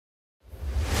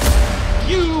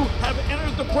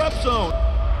PrepZone.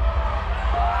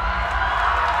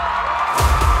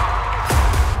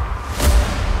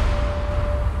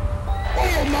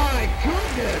 Oh my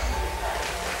goodness!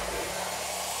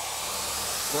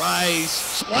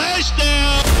 Price,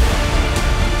 splashdown!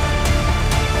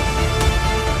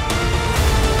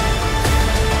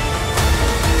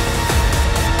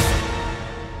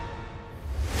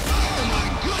 Oh my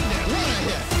goodness, what a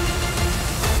hit!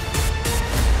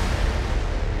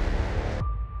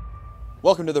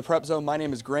 Welcome to the Prep Zone. My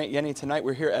name is Grant Yenny. Tonight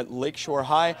we're here at Lakeshore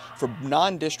High for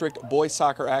non-district boys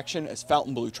soccer action as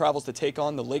Fontainebleau travels to take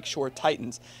on the Lakeshore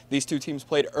Titans. These two teams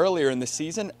played earlier in the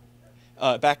season.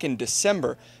 Back in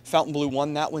December, Fontainebleau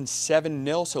won that one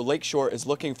 7-0, so Lakeshore is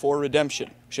looking for redemption.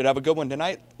 Should have a good one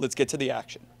tonight. Let's get to the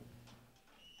action.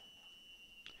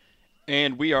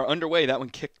 And we are underway. That one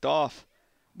kicked off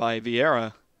by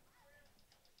Vieira.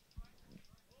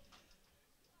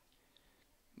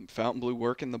 Fontainebleau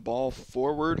working the ball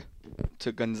forward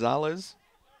to Gonzalez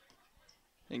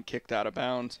and kicked out of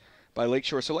bounds by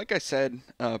Lakeshore. So like I said,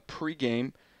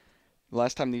 pregame,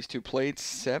 last time these two played,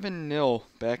 7-0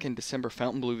 back in December,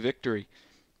 Fontainebleau victory.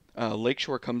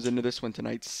 Lakeshore comes into this one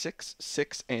tonight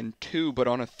 6-6-2, but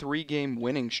on a 3-game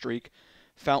winning streak.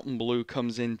 Fontainebleau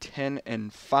comes in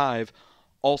 10-5,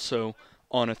 also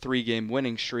on a 3-game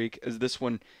winning streak, as this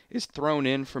one is thrown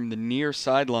in from the near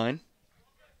sideline.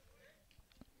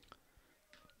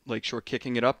 Lakeshore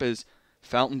kicking it up as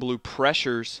Fontainebleau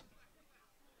pressures.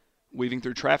 Weaving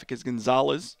through traffic is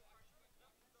Gonzalez.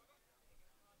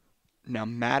 Now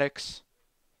Maddox.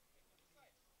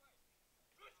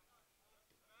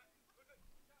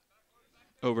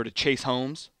 Over to Chase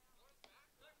Holmes.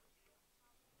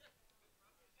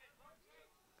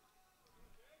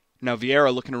 Now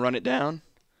Vieira looking to run it down.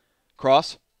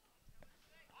 Cross.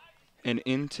 And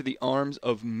into the arms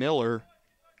of Miller,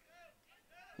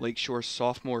 Lakeshore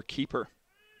sophomore keeper.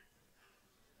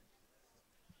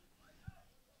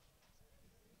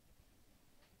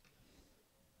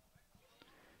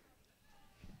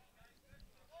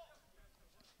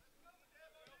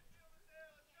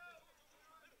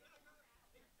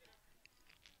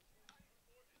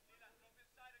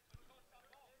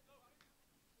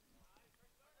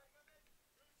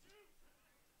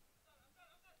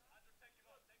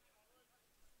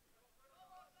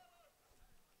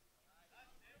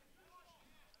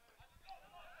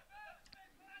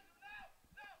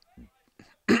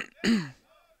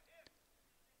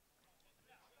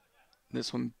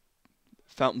 This one,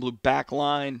 Fontainebleau back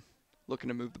line, looking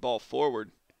to move the ball forward.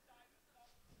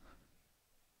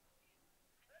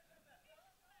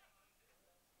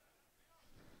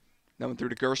 That one through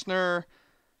to Gerstner.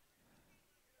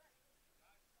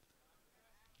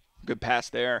 Good pass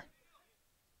there.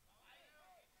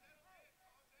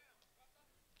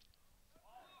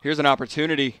 Here's an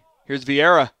opportunity. Here's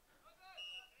Vieira.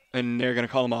 And they're going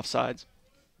to call him offsides.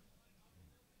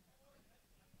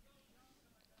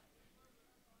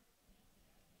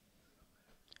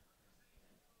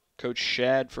 Coach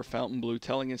Shad for Fontainebleau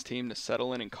telling his team to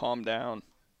settle in and calm down.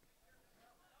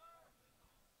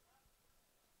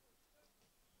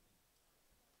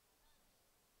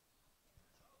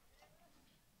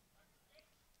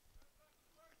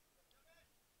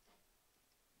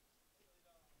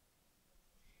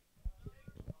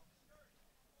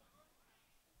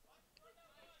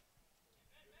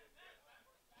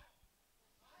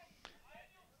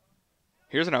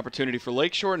 Here's an opportunity for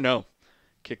Lakeshore. No.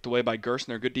 Kicked away by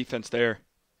Gerstner. Good defense there.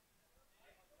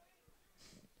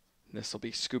 This will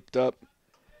be scooped up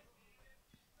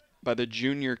by the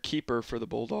junior keeper for the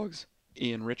Bulldogs,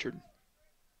 Ian Richard.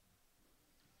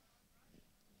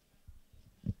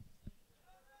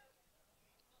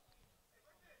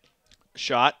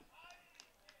 Shot.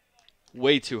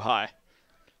 Way too high.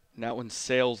 And that one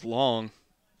sails long.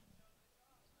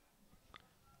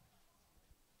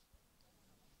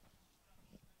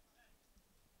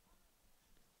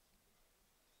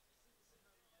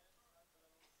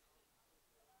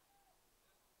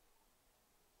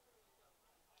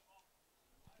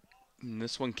 And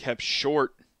this one kept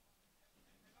short.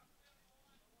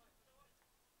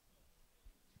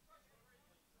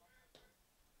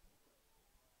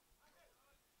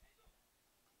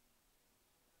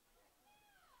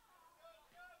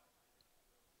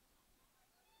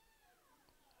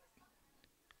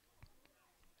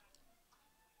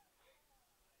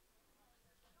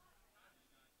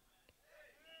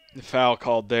 The foul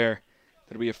called there.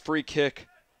 That'll be a free kick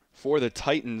for the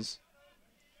Titans.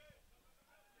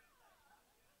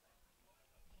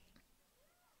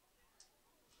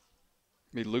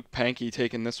 Be Luke Pankey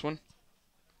taking this one.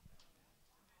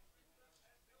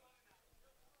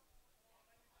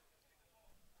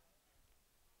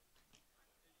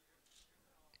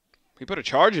 He put a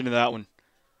charge into that one,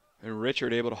 and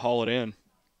Richard able to haul it in.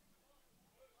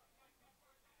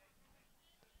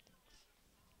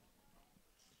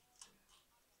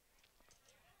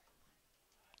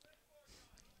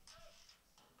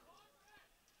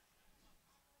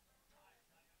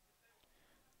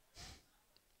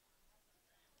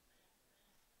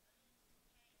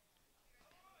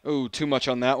 Oh, too much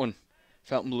on that one.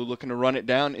 Fontainebleau looking to run it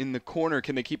down in the corner.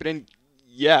 Can they keep it in?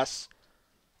 Yes.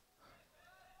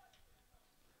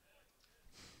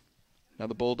 Now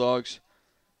the Bulldogs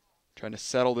trying to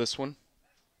settle this one,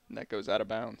 and that goes out of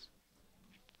bounds.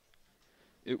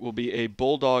 It will be a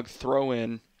Bulldog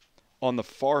throw-in on the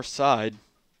far side.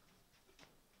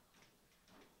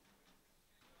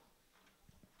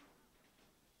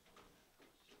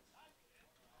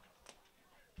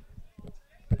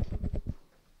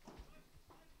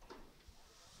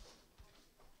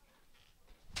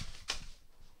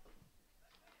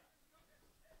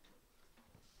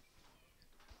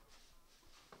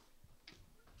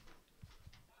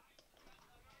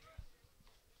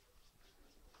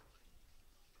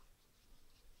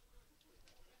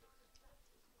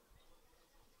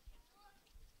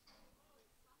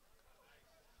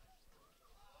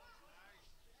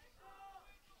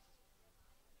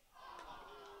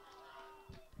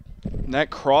 And that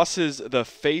crosses the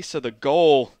face of the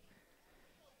goal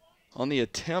on the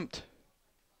attempt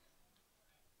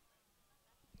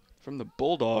from the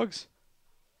Bulldogs.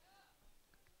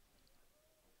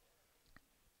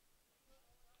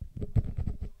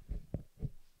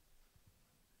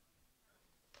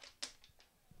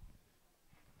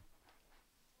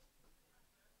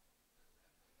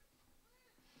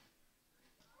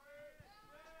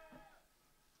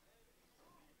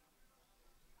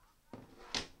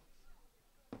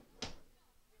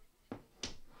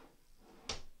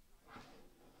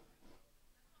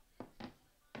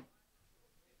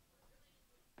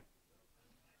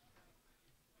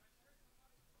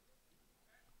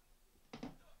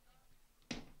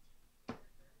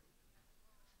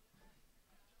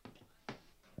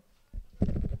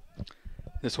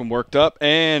 This one worked up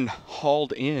and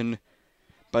hauled in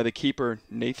by the keeper,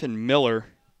 Nathan Miller.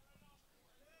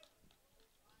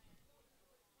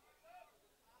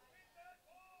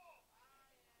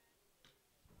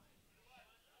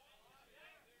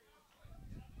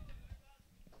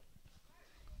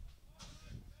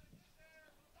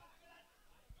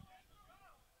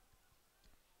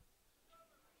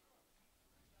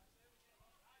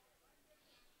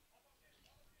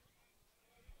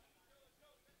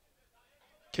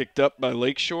 Kicked up by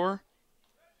Lakeshore.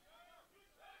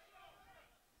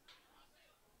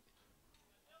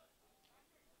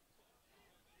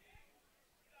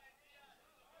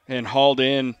 And hauled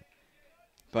in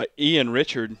by Ian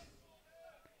Richard.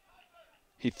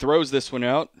 He throws this one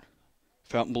out.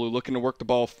 Fontainebleau looking to work the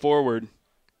ball forward.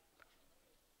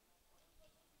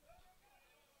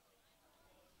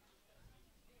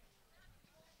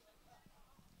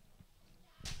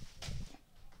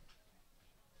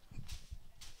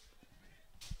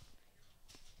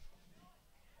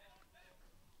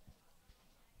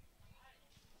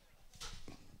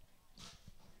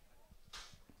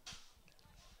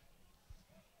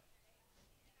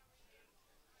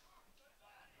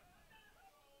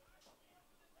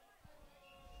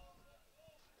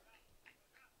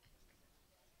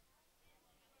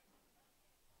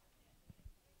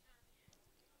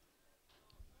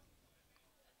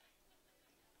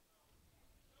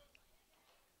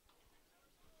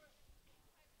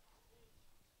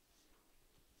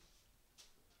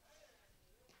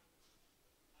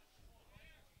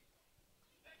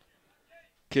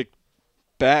 Kick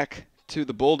back to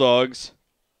the Bulldogs.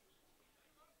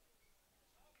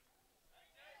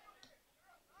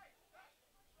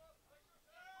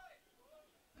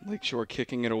 Lakeshore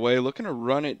kicking it away. Looking to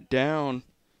run it down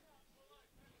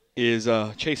is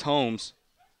Chase Holmes.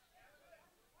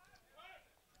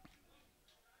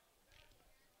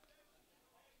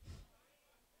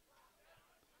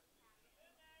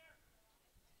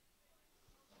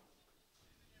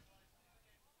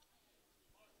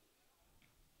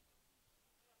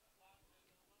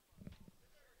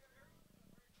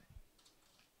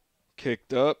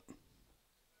 Kicked up.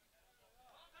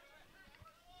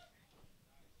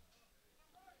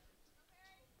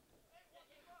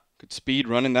 Good speed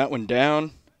running that one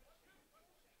down.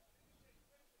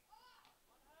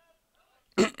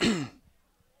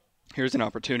 Here's an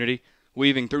opportunity.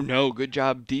 Weaving through. No, good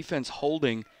job defense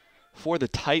holding for the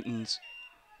Titans.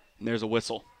 And there's a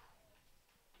whistle.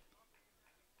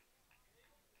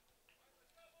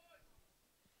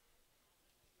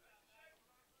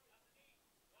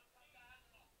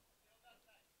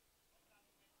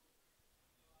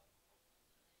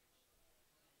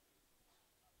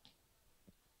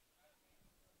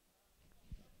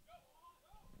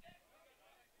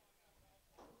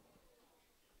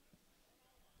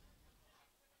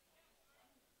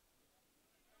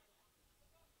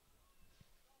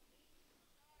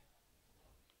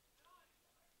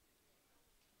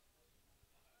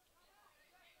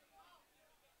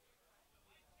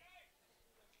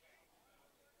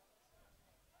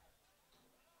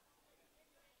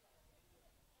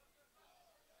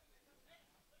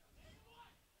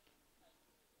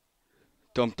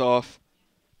 Dumped off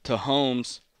to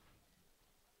Holmes.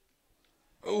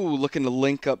 Oh, looking to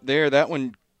link up there. That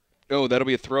one, oh, that'll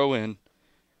be a throw-in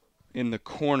the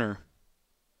corner.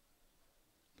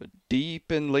 But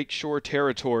deep in Lakeshore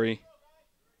territory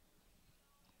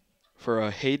for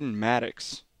a Hayden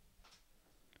Maddox.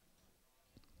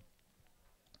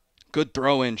 Good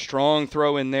throw-in, strong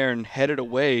throw-in there, and headed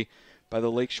away by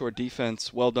the Lakeshore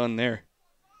defense. Well done there.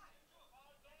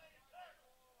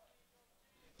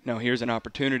 Now here's an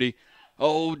opportunity.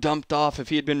 Oh, dumped off. If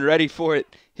he had been ready for it,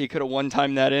 he could have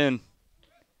one-timed that in.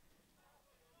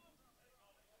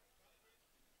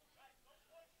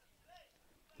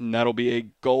 And that'll be a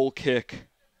goal kick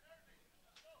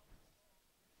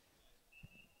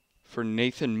for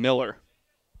Nathan Miller.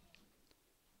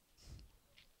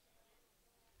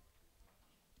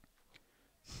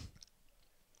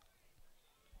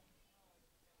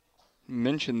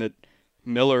 Mentioned that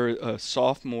Miller, a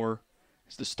sophomore,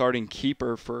 is the starting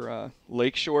keeper for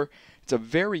Lakeshore. It's a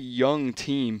very young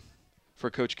team for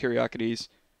Coach Kyriakides.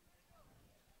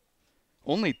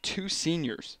 Only 2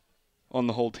 seniors on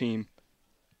the whole team.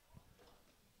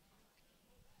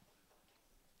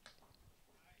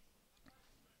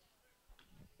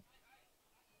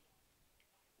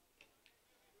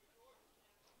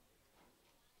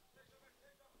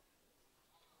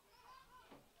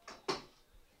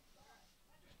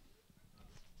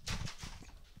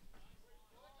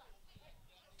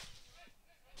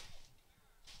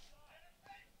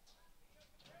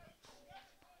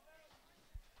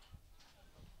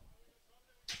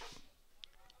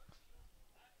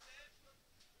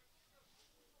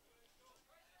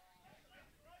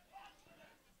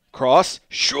 Cross.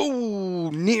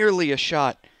 Shoo! Nearly a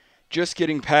shot. Just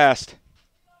getting past.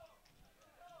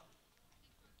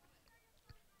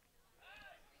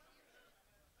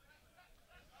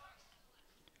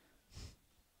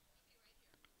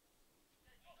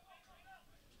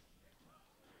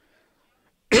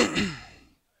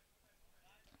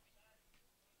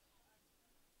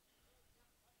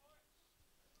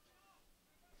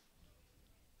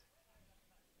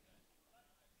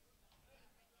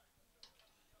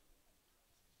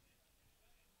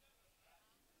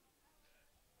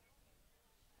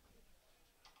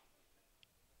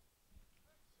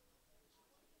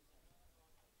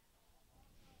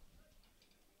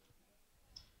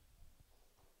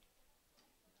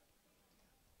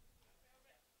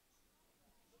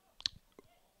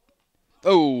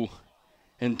 Oh,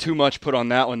 and too much put on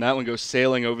that one. That one goes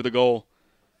sailing over the goal.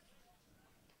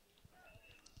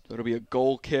 So it'll be a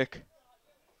goal kick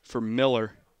for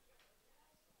Miller.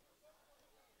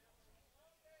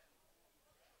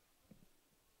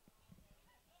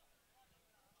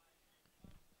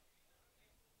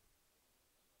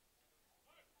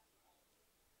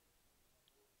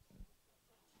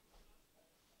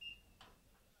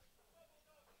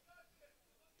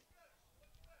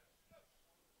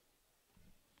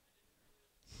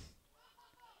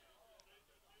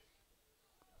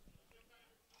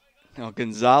 Now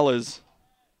Gonzalez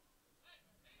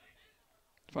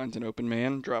finds an open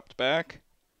man, dropped back.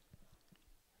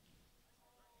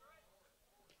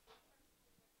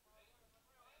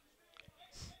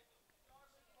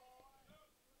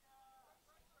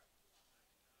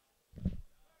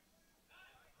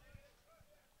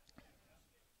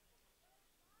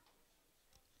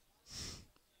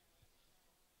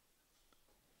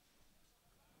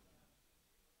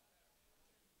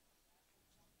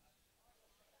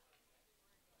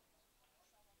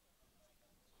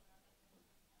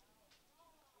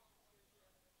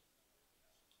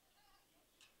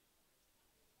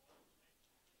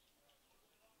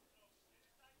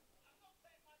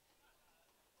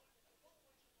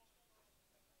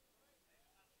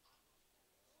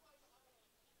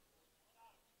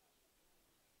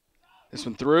 This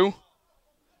one through.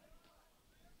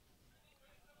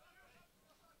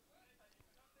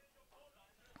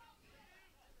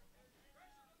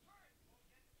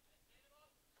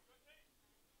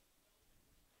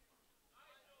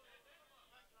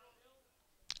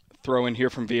 Throw in here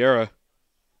from Vieira.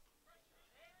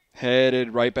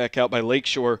 Headed right back out by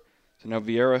Lakeshore. So now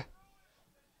Vieira.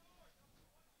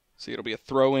 See, it'll be a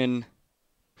throw in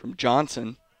from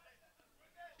Johnson.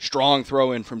 Strong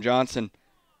throw in from Johnson.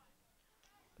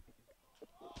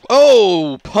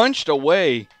 Oh, punched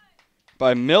away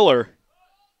by Miller.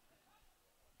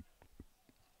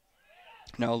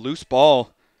 Now loose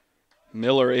ball.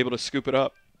 Miller able to scoop it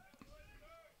up.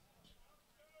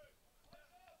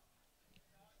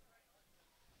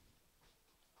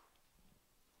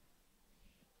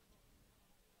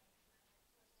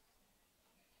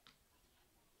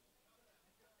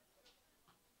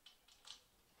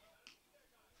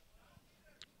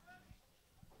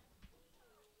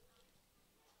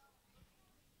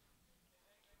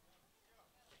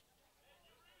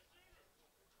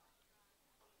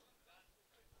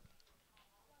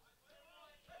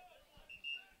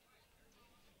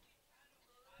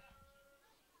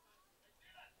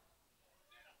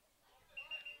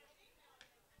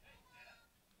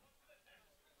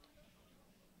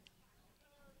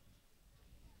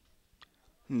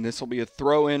 And this will be a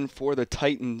throw-in for the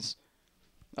Titans.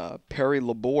 Perry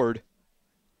Laborde,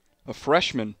 a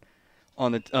freshman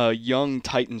on the young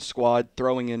Titans squad,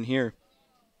 throwing in here.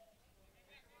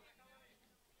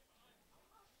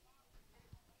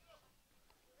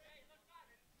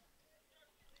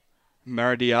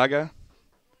 Maradiaga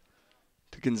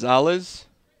to Gonzalez,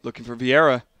 looking for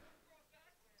Vieira.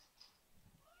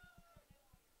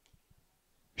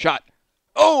 Shot.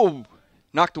 Oh!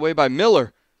 Knocked away by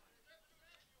Miller.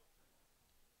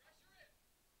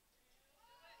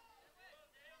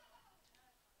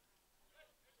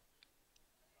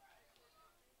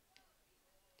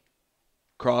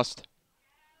 Crossed.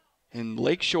 And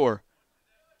Lakeshore.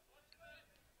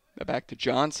 Back to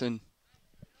Johnson.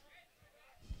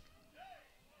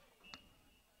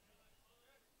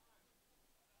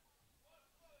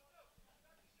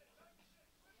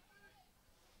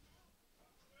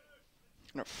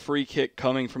 And a free kick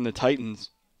coming from the Titans.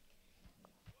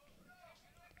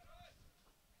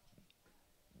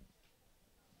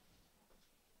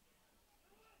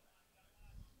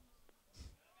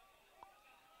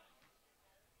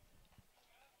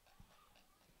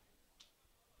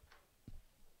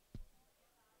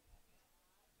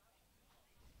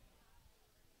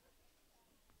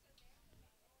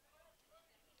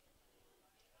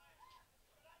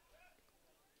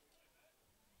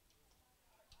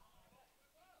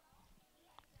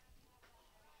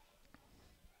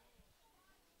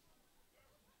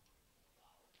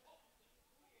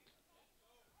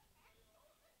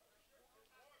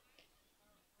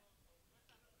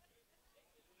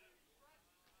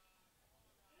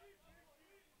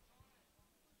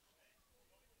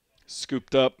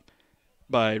 Scooped up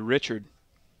by Richard.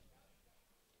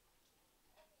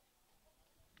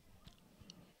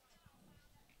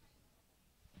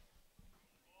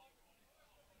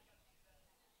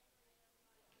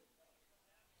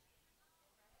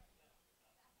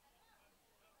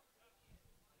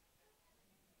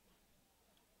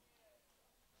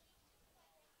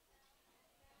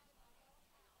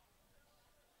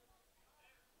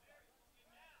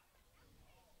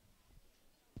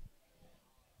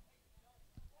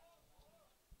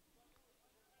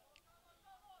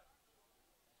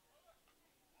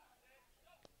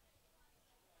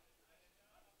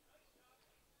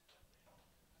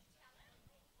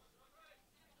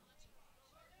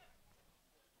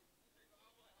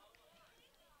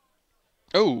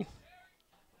 Oh!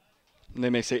 And they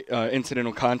may say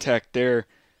incidental contact there.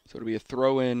 So it'll be a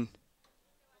throw-in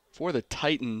for the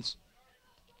Titans.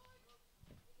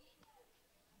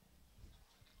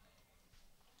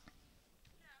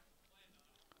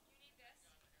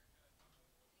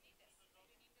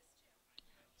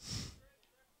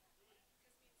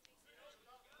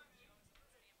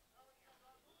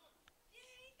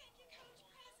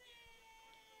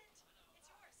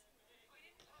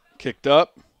 Kicked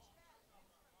up.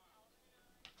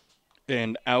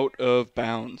 And out of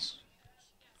bounds.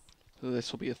 So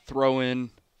this will be a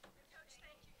throw-in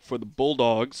for the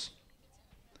Bulldogs.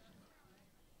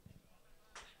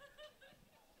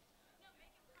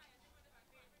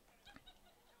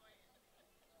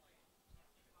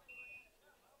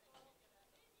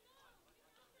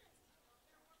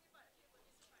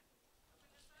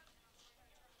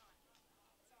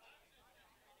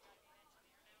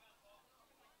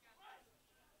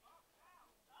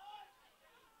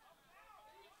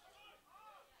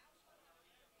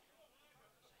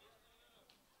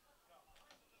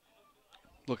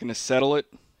 Looking to settle it.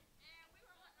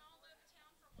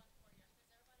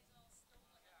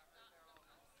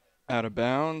 Out of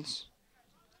bounds.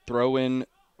 Throw in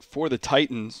for the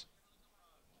Titans.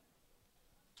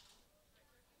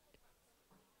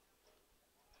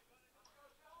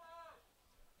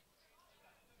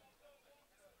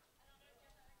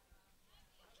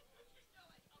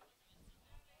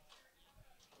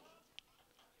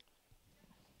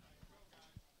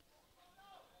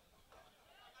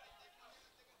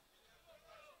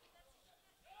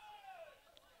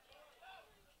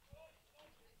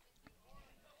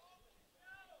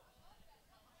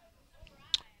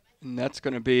 And that's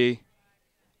going to be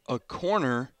a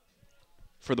corner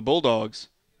for the Bulldogs.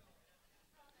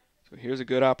 So here's a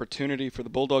good opportunity for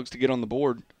the Bulldogs to get on the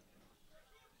board.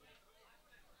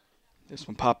 This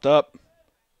one popped up.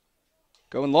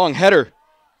 Going long, header.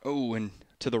 Oh, and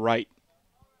to the right.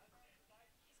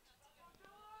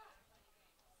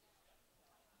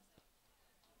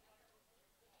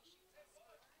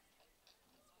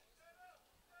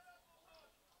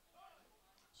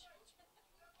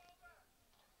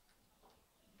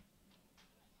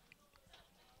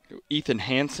 Ethan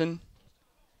Hansen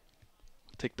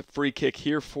take the free kick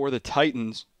here for the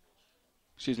Titans.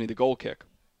 Excuse me, the goal kick.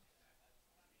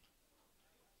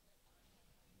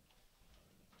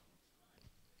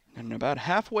 And about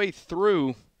halfway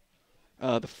through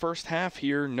the first half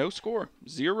here, no score,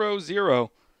 0-0.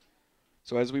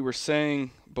 So as we were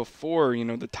saying before,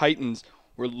 the Titans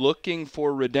were looking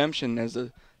for redemption as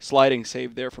a sliding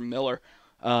save there from Miller.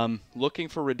 Looking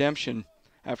for redemption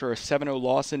after a 7-0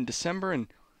 loss in December, and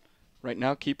right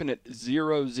now keeping it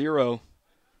 0-0.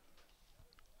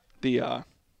 The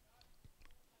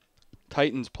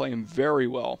Titans playing very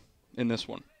well in this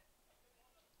one.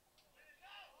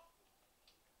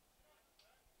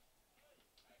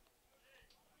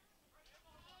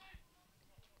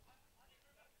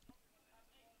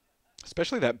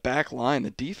 Especially that back line.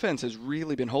 The defense has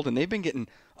really been holding. They've been getting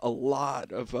a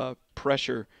lot of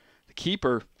pressure. The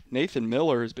keeper, Nathan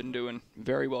Miller, has been doing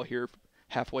very well here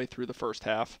halfway through the first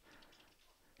half.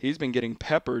 He's been getting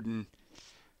peppered and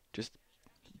just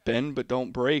bend but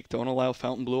don't break. Don't allow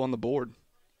Fontainebleau on the board.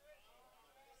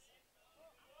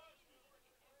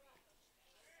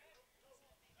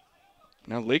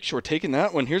 Now Lakeshore taking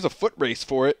that one. Here's a foot race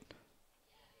for it.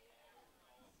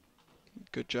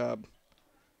 Good job.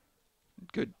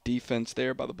 Good defense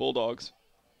there by the Bulldogs.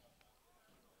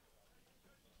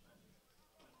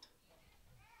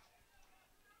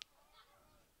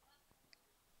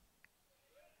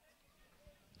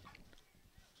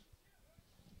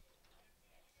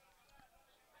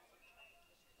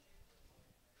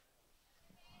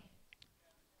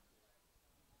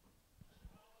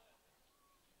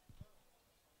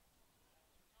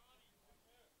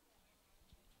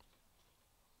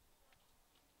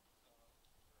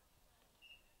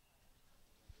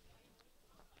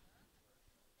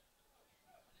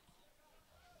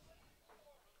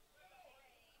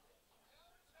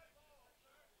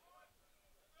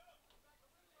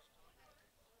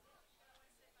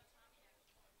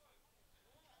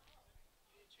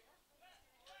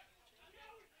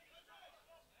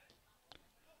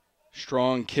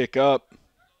 Strong kick up.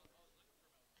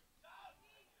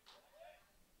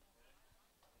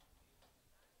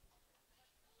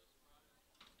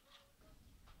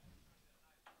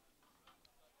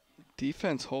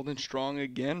 Defense holding strong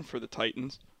again for the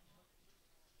Titans.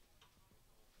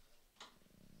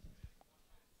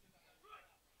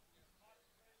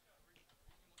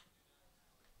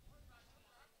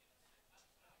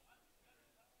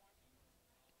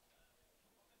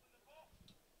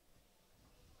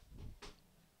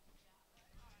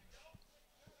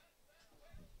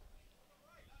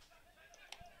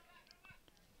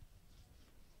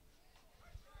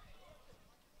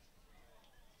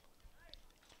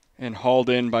 And hauled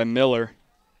in by Miller.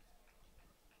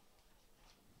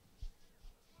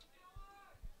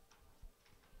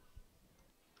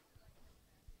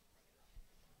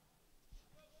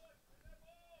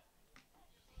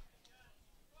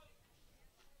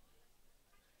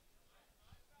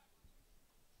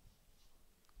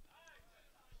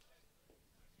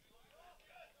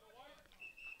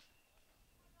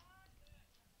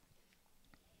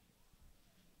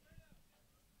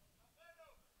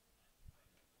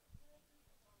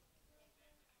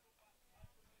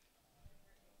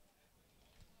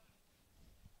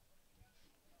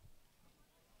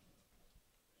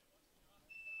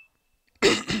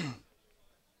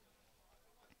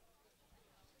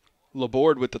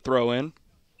 Laborde with the throw in.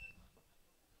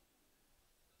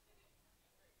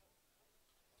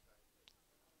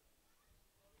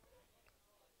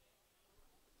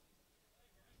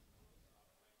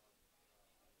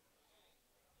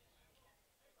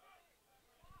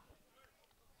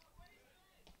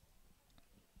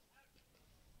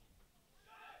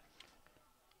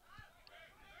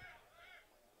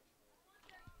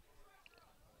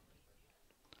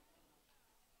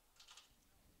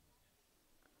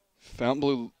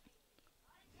 Fontainebleau,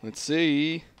 let's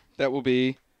see. That will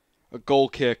be a goal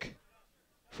kick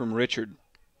from Richard.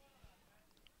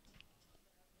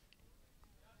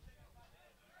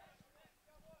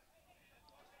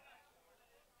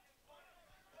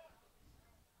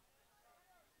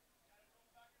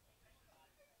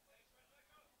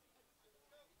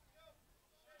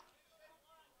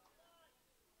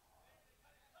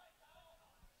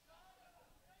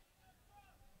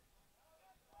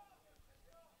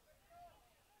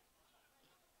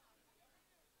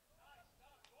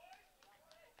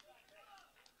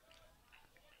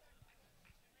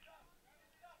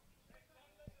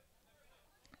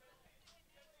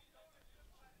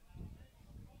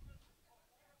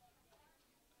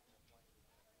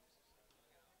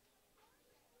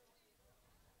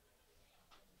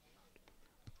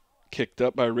 Kicked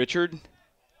up by Richard.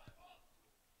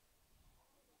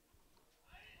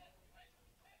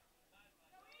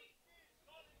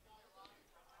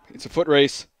 It's a foot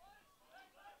race.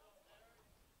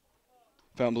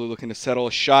 Fontainebleau looking to settle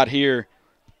a shot here.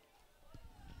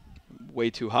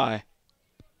 Way too high.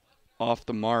 Off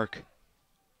the mark.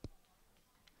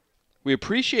 We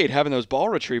appreciate having those ball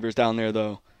retrievers down there,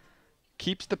 though.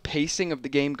 Keeps the pacing of the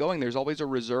game going. There's always a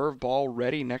reserve ball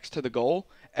ready next to the goal.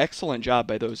 Excellent job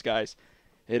by those guys.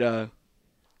 It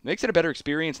makes it a better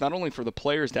experience not only for the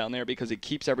players down there because it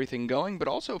keeps everything going, but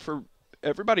also for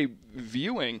everybody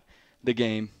viewing the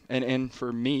game and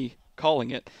for me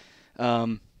calling it.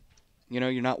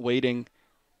 You're not waiting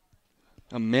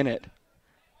a minute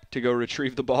to go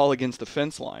retrieve the ball against the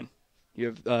fence line. You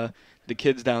have the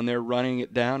kids down there running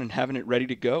it down and having it ready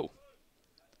to go.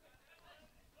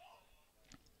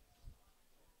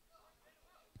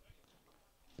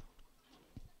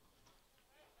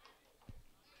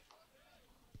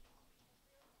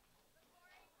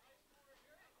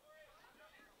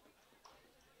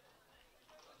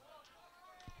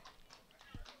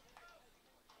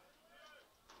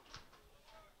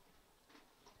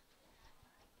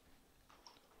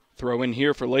 Throw in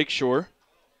here for Lakeshore.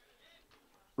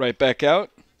 Right back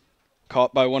out.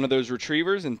 Caught by one of those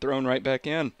retrievers and thrown right back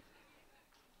in.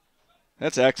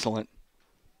 That's excellent.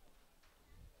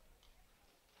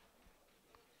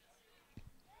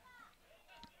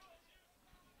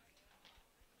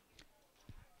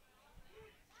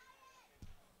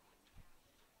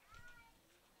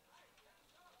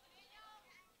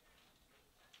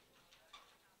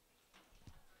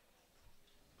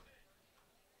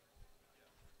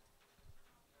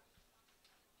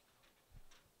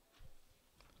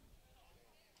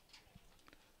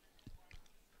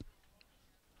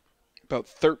 About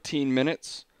 13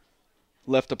 minutes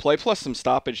left to play, plus some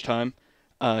stoppage time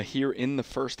here in the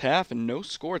first half, and no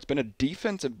score. It's been a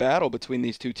defensive battle between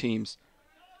these two teams.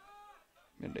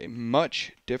 And a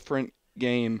much different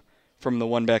game from the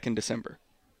one back in December.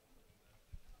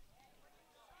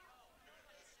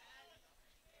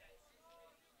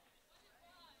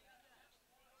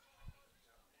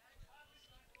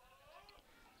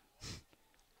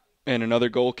 And another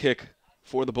goal kick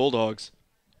for the Bulldogs.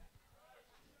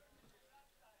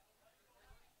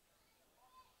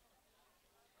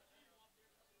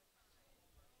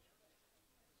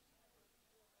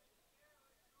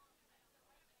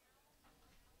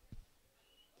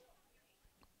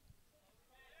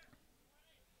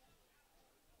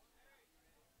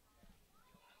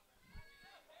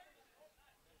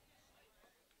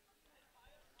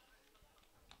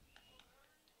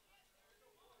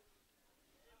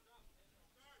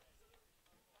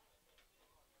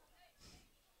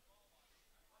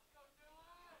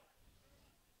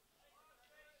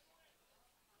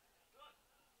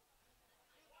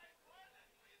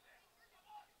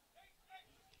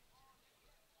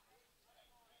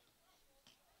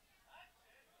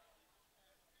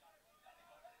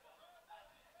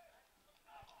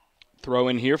 Throw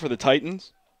in here for the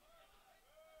Titans.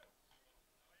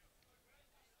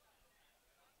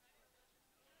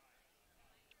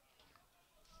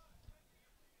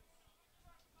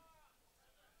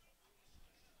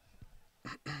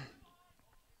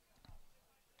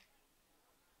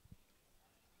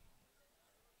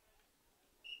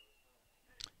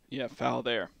 Yeah, foul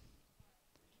there.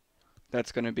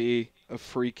 That's going to be a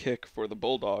free kick for the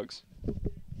Bulldogs.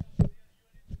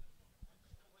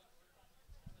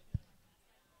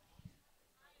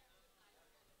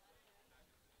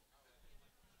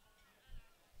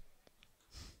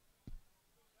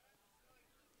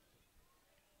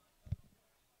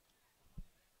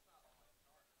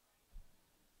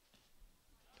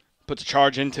 Puts a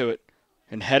charge into it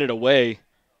and headed away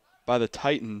by the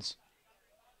Titans.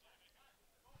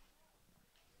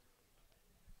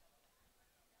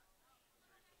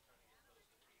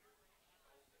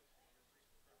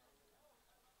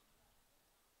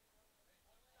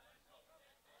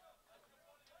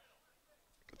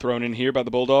 Thrown in here by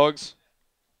the Bulldogs.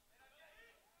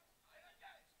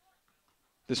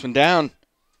 This one down.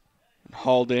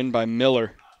 Hauled in by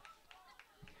Miller.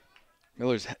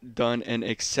 Miller's done an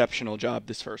exceptional job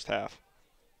this first half.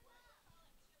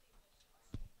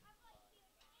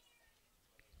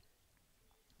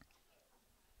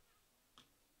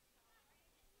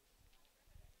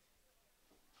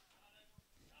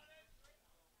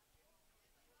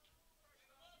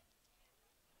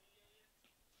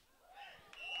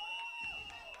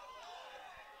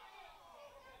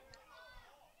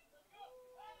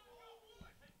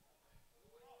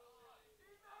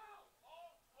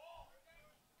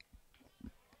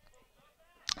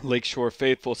 Lakeshore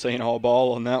faithful saying all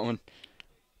ball on that one.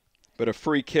 But a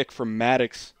free kick from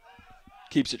Maddox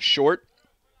keeps it short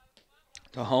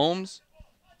to Holmes.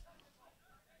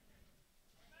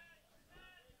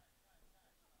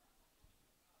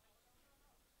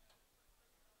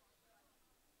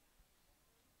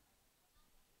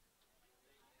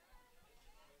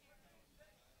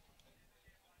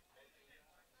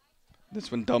 This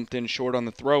one dumped in short on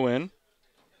the throw-in.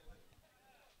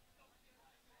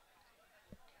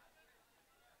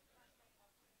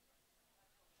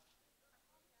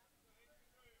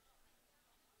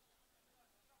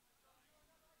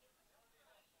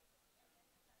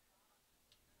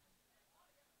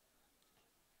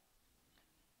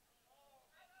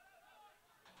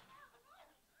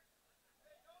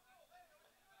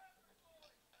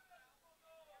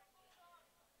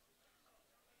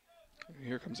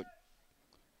 Here comes a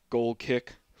goal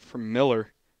kick from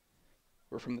Miller.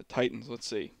 Or from the Titans. Let's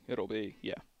see. It'll be,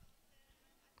 yeah.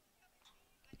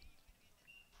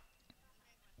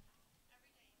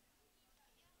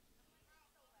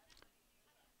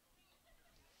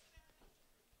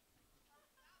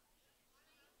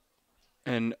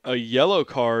 And a yellow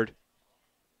card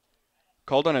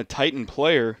called on a Titan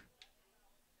player,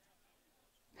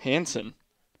 Hansen.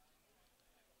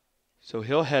 So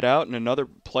he'll head out and another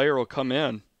player will come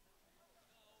in.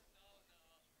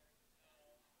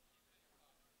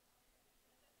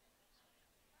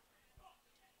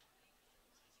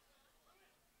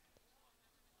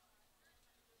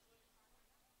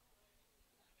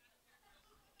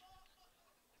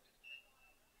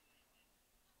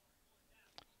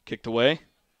 Kicked away.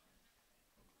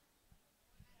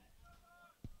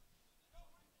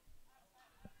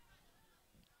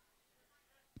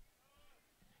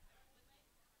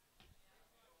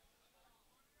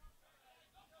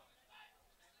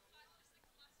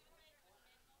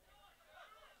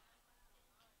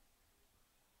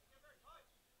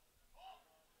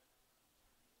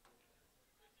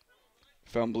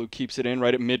 Fontainebleau keeps it in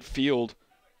right at midfield.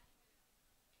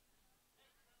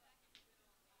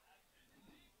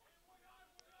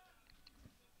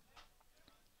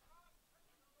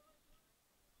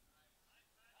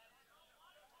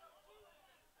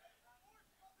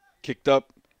 Kicked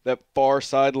up that far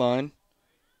sideline.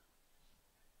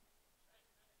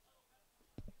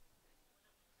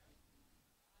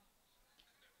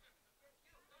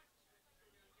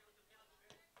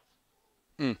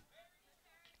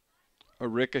 A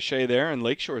ricochet there, and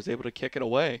Lakeshore is able to kick it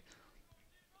away.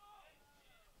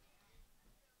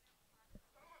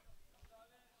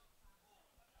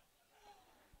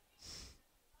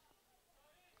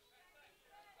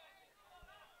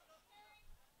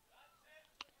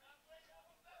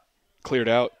 Cleared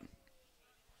out.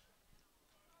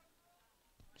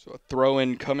 So a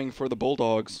throw-in coming for the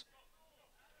Bulldogs.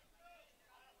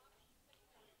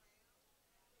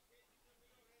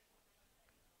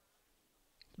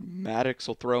 Maddox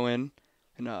will throw in,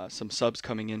 and some subs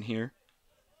coming in here.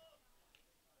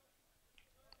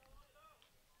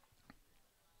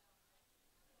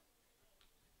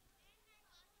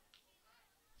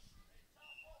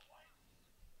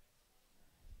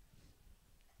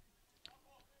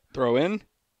 Throw in.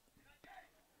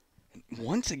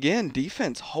 Once again,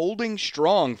 defense holding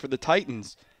strong for the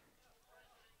Titans.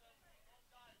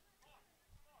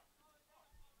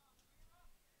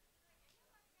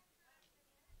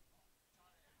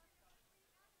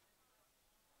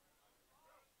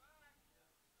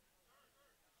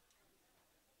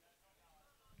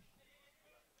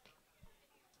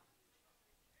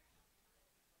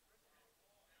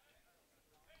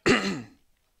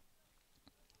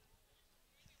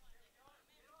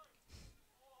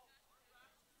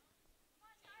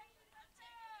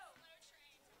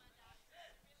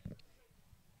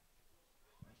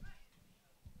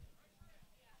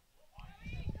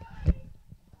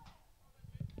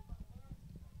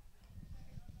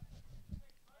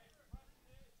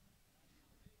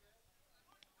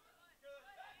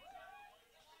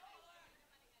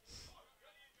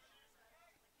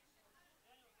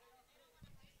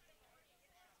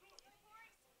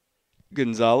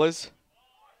 Gonzalez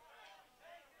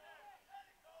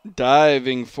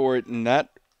diving for it, and that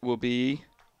will be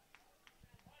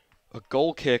a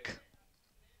goal kick.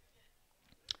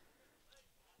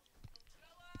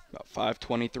 About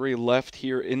 5:23 left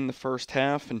here in the first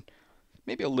half, and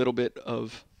maybe a little bit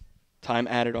of time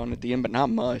added on at the end, but not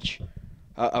much.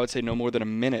 I would say no more than a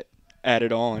minute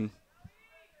added on.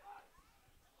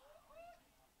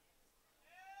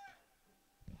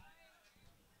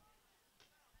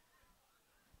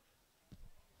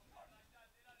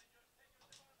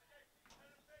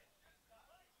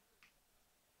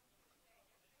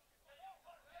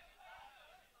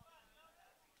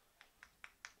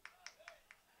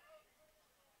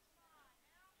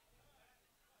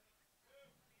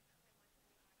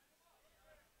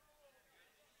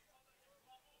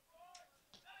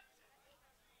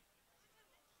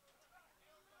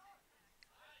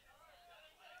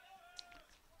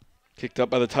 Kicked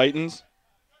up by the Titans.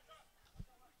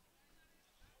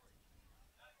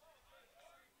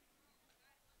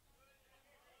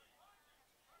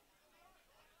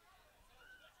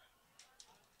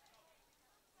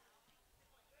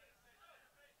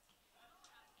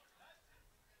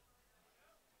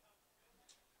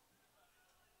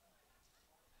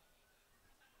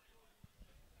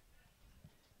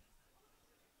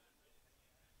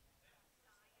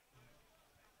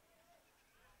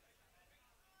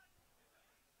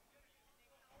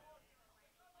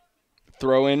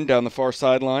 Throw in down the far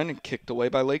sideline and kicked away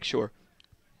by Lakeshore.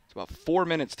 It's about 4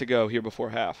 minutes to go here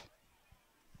before half.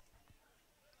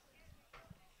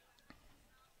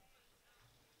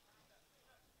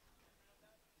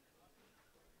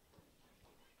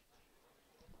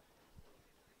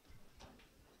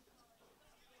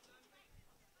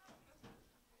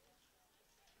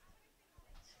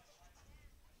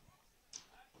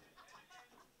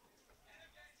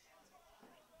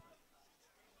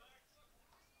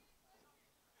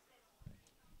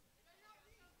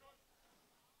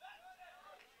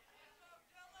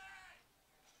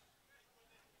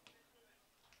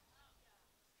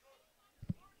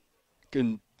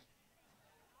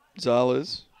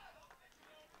 Gonzalez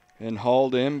and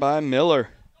hauled in by Miller.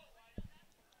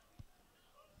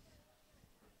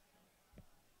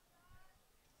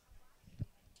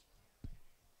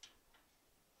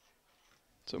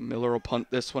 So Miller will punt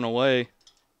this one away.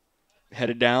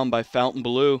 Headed down by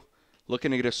Fontainebleau.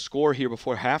 Looking to get a score here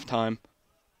before halftime.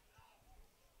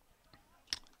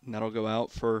 And that'll go out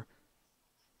for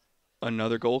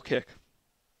another goal kick.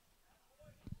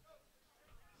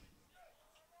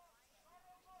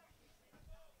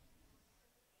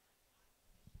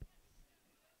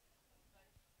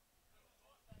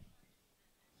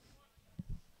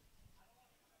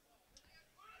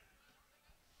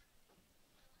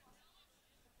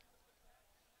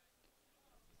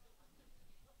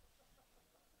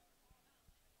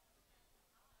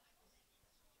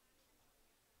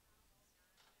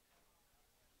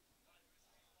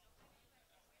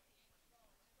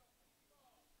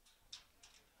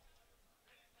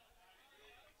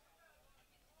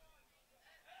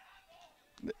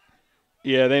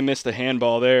 Yeah, they missed the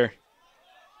handball there.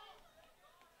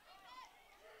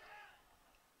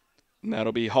 And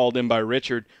that'll be hauled in by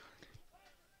Richard.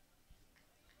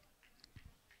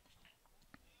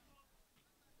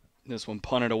 This one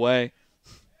punted away.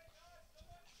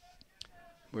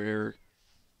 We're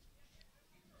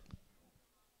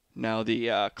now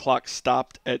the clock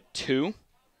stopped at 2.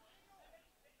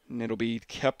 And it'll be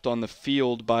kept on the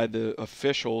field by the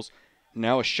officials.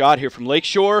 Now a shot here from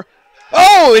Lakeshore.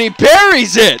 Oh, and he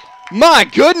buries it. My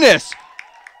goodness.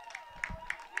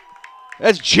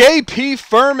 That's J.P.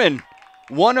 Furman,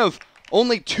 one of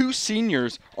only 2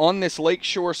 seniors on this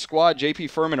Lakeshore squad. J.P.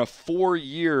 Furman, a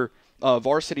 4-year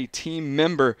varsity team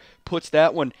member, puts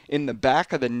that one in the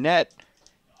back of the net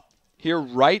here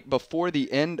right before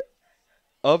the end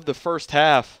of the first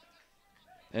half.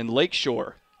 And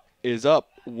Lakeshore is up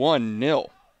 1-0.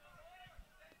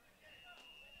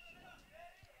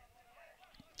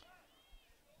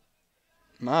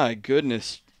 My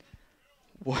goodness.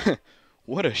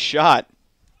 What a shot.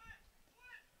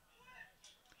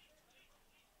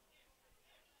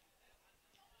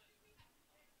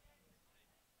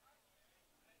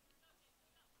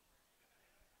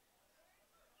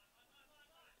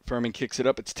 Furman kicks it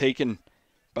up. It's taken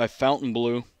by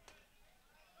Fontainebleau.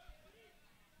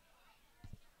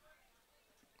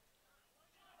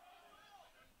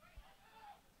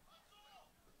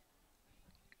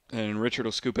 And Richard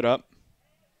will scoop it up.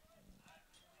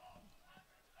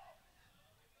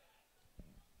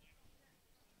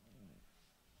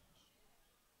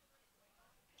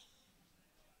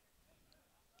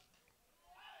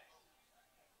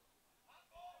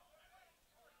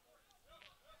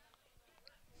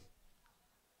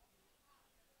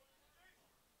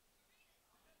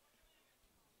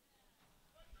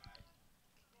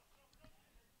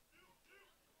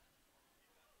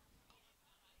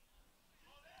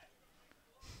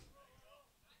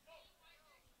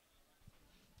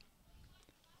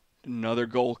 Another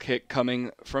goal kick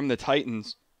coming from the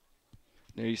Titans.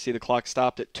 There you see the clock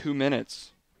stopped at 2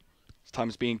 minutes. This time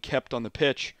is being kept on the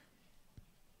pitch.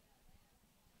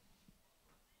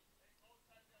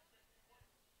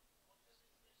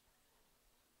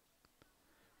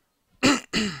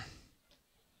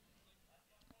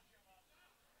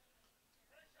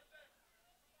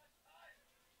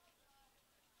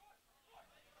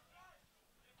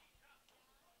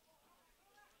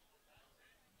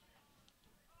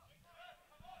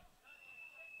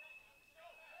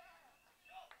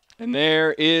 And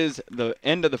there is the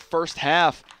end of the first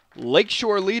half.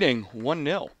 Lakeshore leading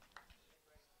 1-0.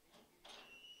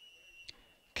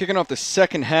 Kicking off the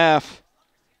second half,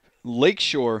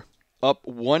 Lakeshore up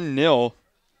 1-0.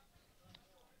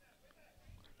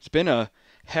 It's been a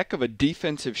heck of a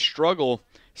defensive struggle,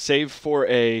 save for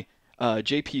a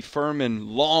J.P. Furman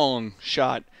long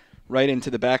shot right into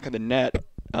the back of the net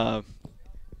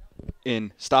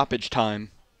in stoppage time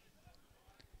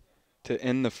to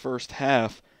end the first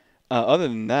half. Other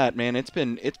than that, man, it's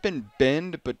been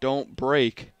bend but don't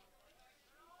break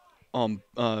on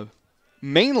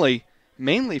mainly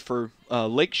for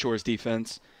Lakeshore's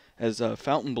defense, as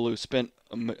Fontainebleau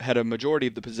had a majority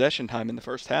of the possession time in the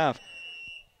first half.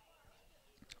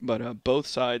 But both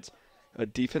sides, a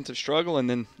defensive struggle, and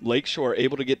then Lakeshore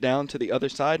able to get down to the other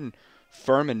side, and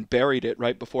Furman buried it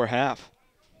right before half.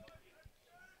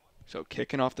 So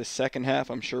kicking off the second half,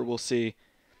 I'm sure we'll see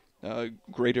a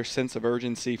greater sense of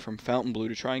urgency from Fontainebleau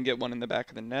to try and get one in the back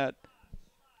of the net.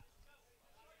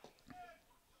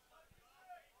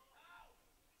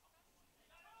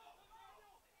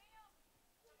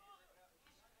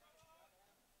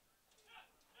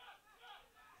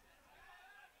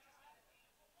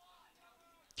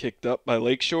 Kicked up by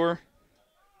Lakeshore.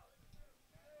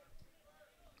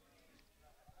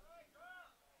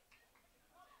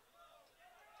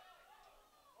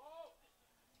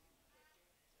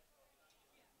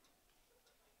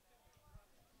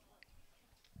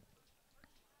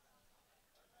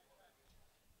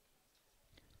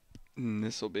 And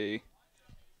this will be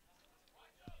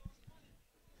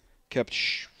kept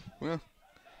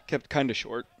kind of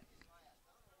short.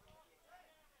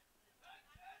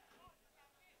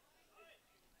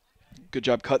 Good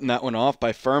job cutting that one off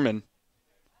by Furman.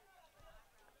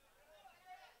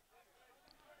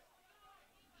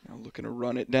 Now looking to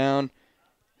run it down.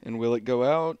 And will it go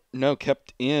out? No,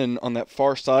 kept in on that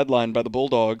far sideline by the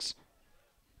Bulldogs.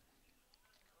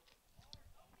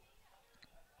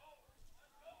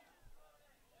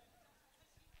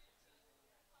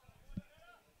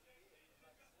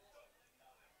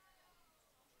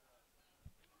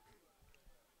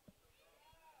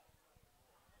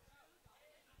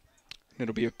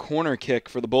 It'll be a corner kick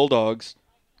for the Bulldogs.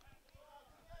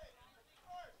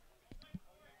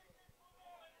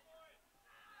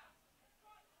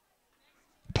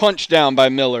 Punch down by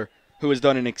Miller, who has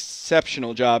done an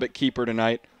exceptional job at keeper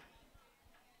tonight.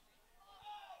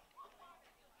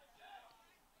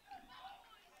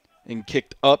 And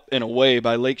kicked up and away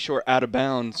by Lakeshore out of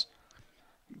bounds,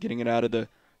 getting it out of the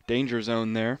danger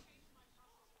zone there.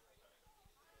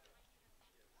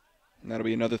 And that'll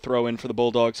be another throw in for the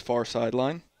Bulldogs' far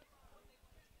sideline.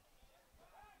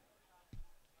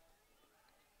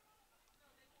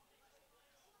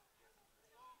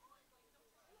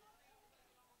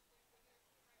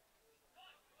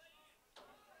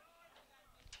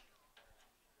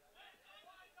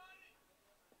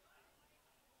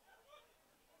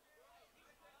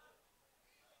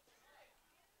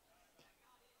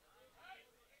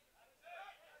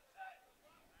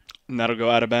 And that'll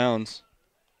go out of bounds.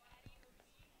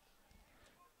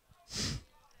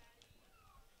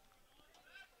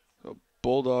 So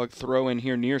Bulldog throw in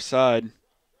here near side.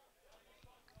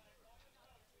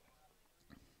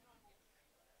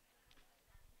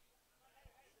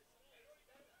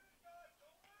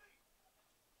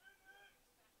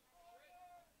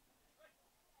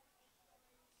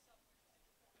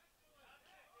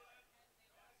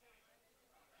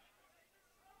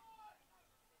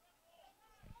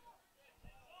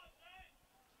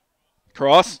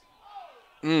 Cross.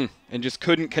 And just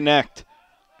couldn't connect.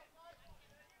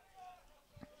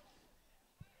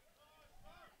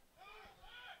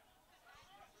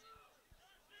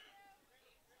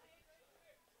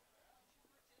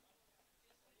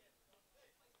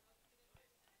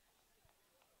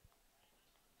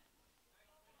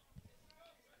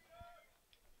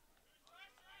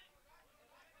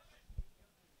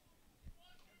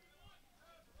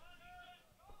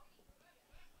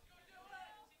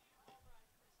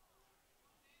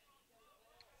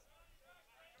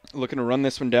 Looking to run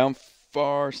this one down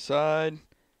far side.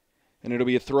 And it'll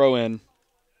be a throw in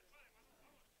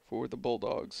for the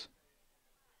Bulldogs.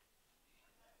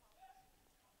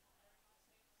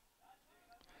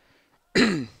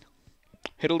 Hit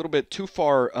a little bit too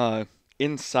far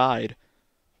inside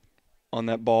on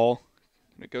that ball.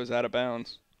 And it goes out of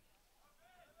bounds.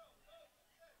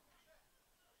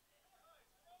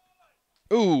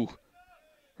 Ooh.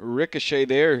 Ricochet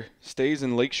there. Stays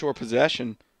in Lakeshore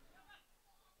possession.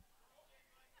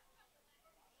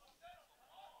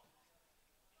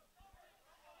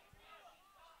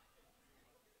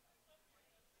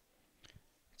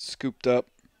 Scooped up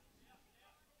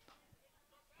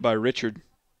by Richard.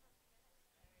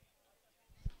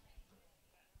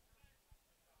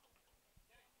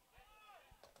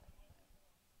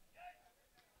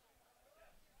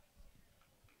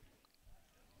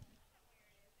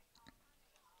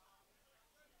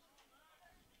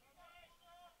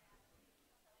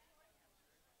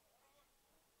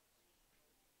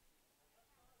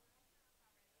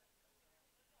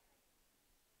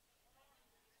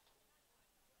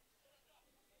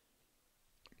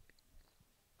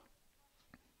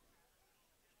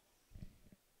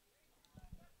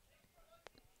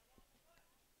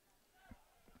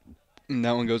 And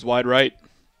that one goes wide right.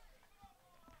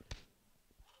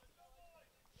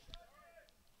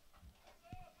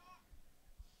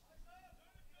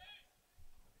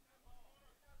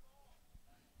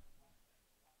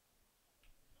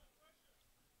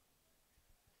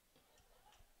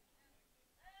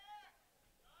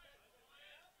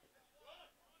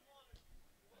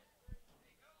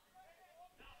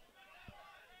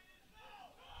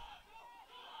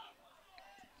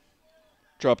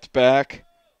 Dropped back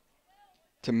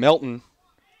to Melton.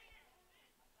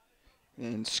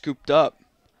 And scooped up.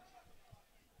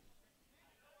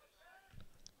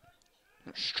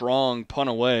 Strong punt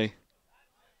away.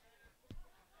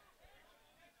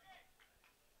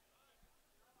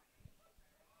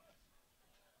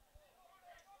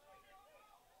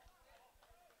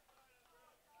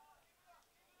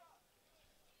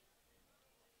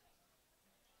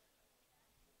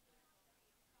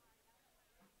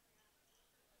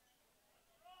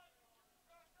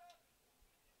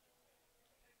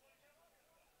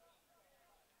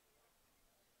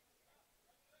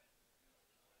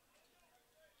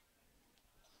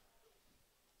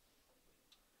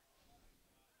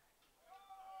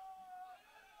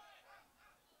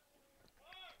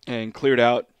 And cleared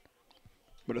out.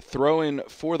 But a throw in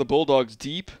for the Bulldogs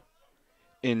deep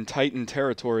in Titan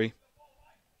territory.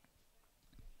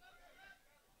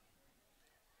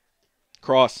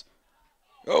 Cross.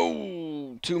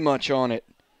 Oh, too much on it.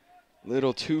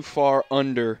 Little too far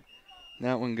under.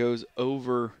 That one goes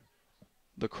over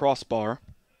the crossbar.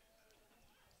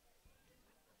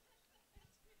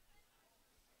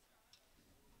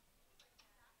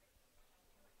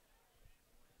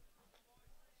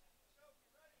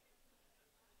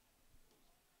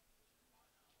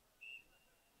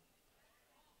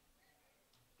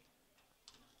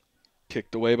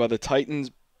 Kicked away by the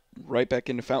Titans. Right back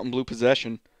into Fontainebleau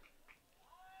possession.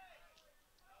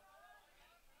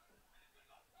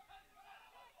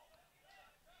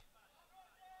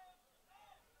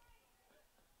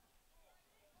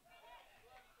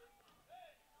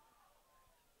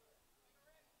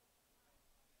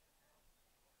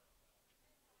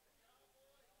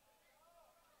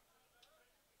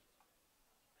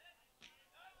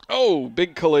 Oh,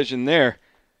 big collision there.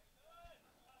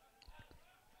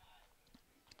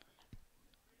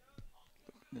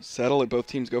 Settle it. Both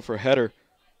teams go for a header.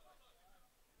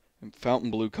 And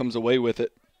Fontainebleau comes away with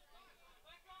it.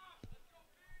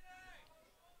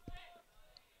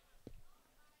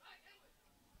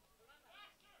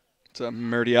 It's a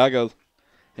Murdiaga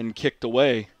and kicked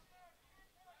away.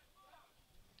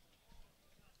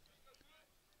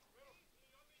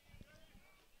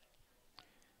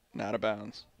 And out of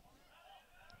bounds.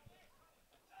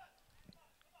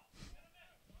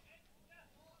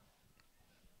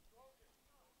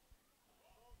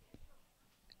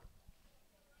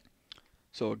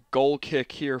 So a goal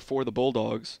kick here for the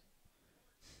Bulldogs.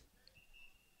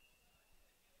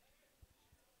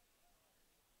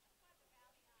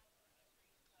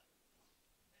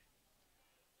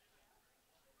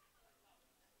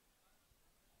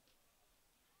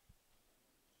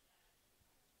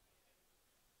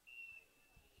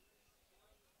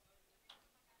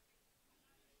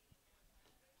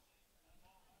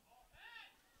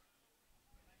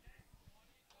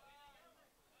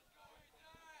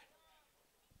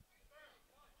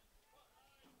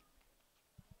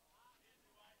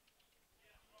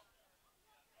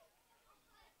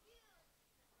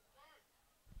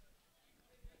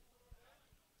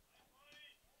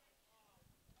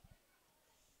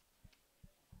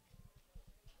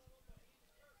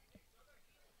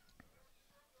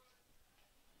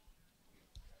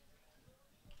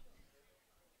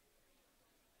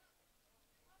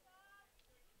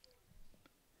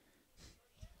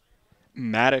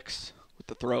 Maddox with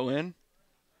the throw in.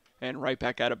 And right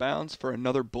back out of bounds for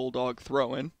another Bulldog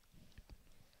throw in.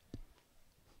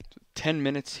 10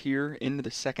 minutes here into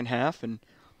the second half, and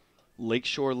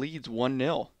Lakeshore leads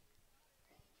 1-0.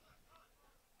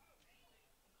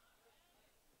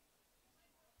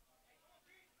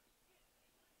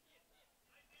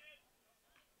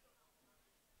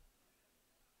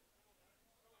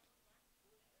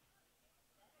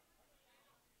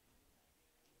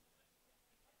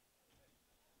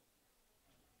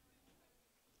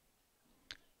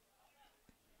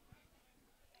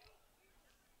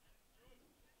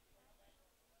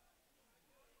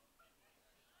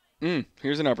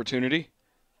 Here's an opportunity.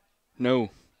 No.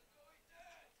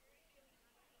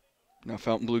 Now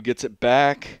Fontainebleau gets it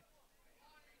back.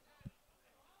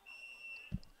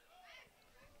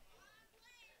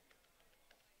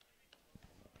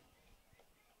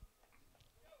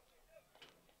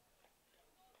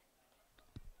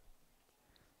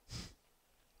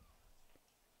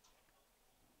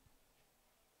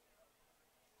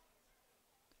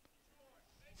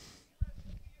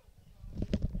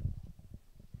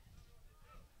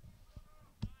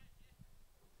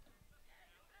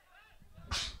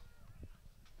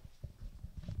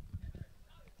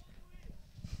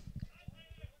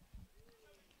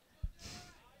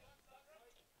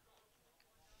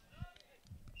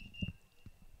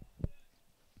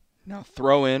 Now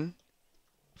throw in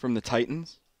from the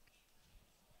Titans.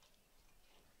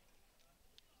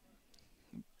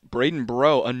 Braden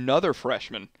Bro, another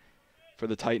freshman for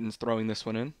the Titans, throwing this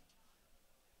one in.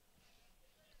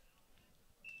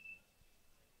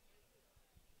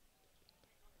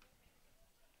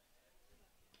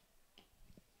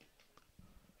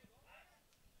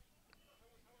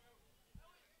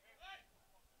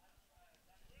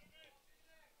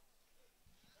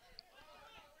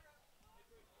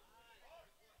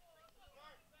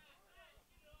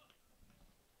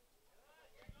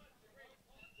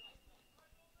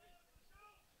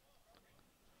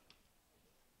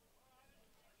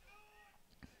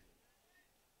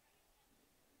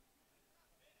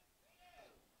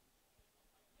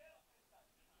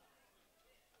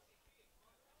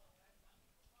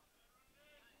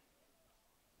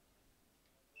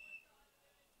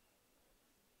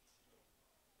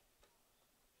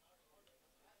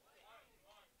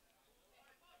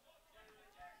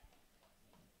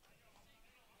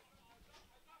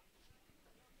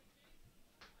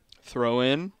 Throw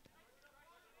in.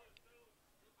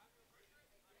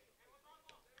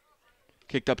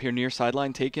 Kicked up here near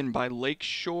sideline, taken by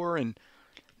Lakeshore, and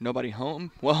nobody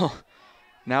home. Well,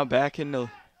 now back into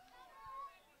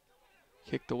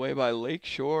kicked away by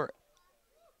Lakeshore.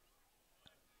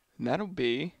 And that'll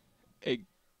be a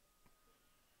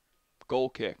goal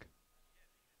kick.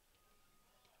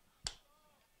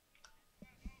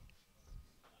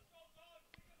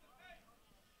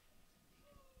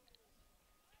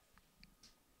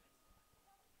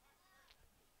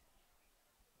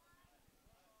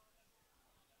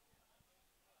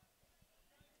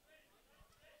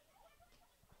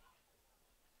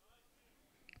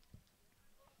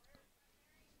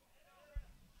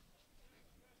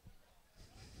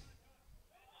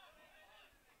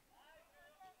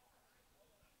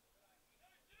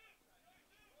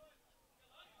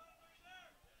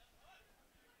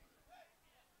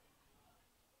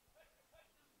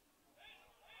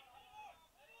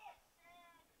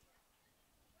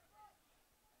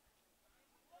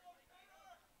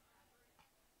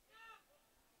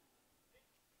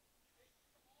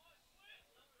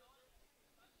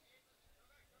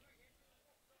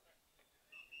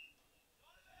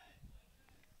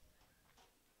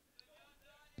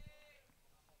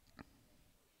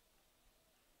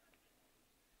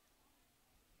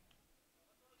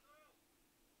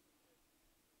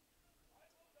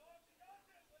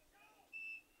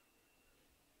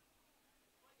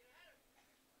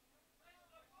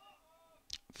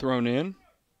 Thrown in.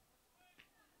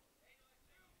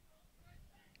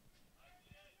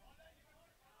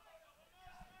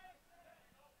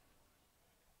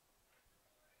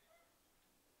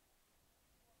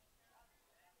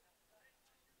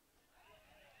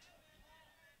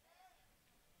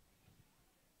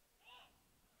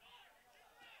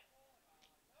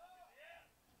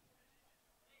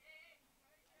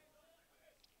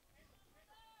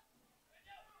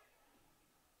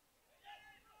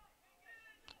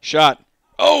 Shot.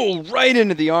 Oh, right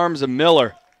into the arms of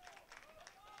Miller.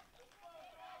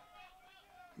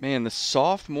 Man, the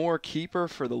sophomore keeper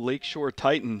for the Lakeshore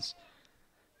Titans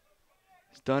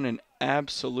has done an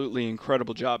absolutely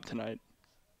incredible job tonight.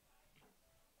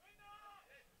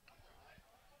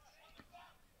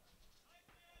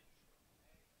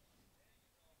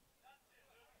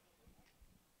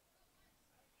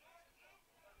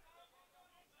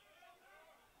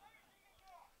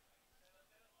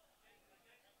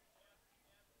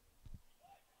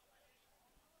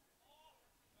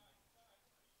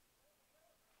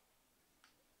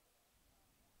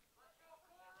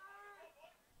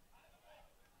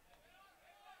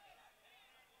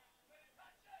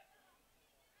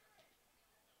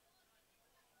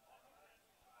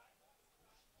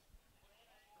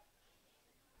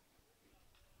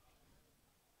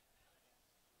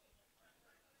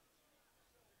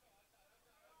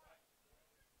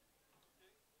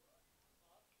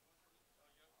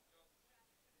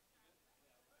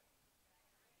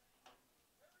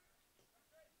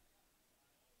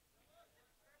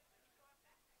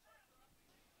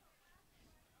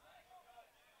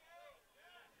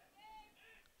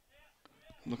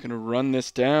 Looking to run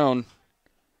this down.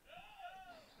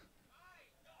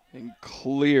 And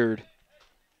cleared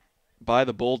by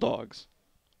the Bulldogs.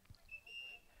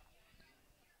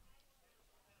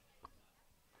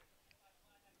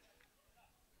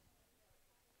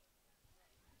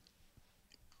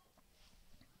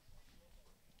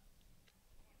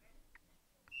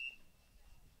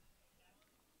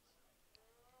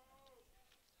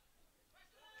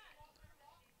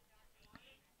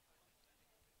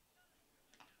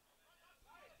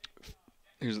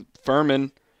 Here's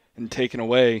Furman and taken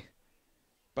away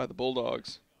by the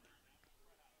Bulldogs.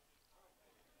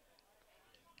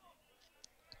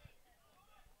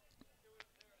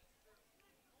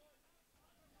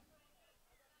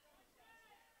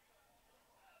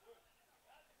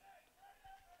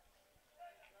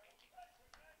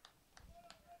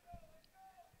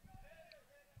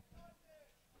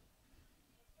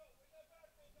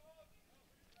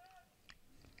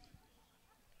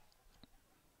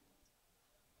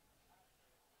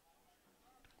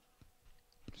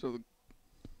 So the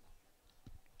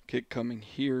kick coming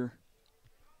here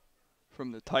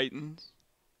from the Titans.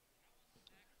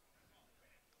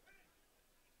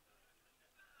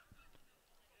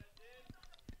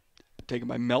 Taken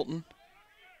by Melton.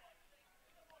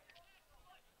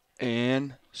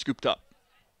 And scooped up.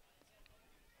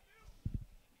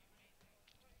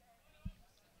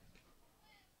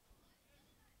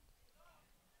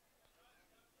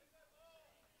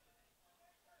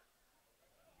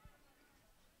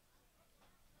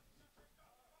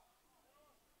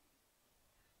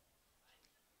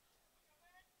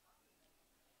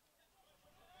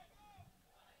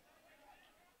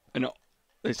 And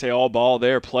they say all ball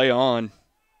there, play on.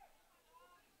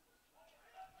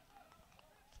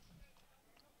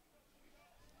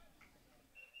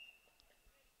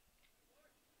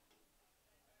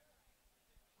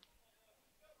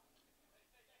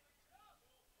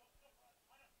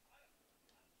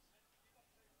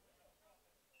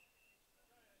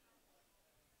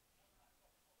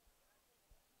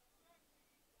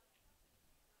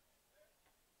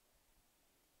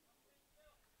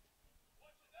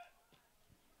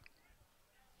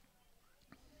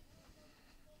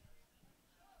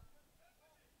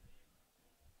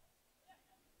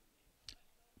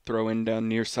 Throw in down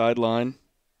near sideline.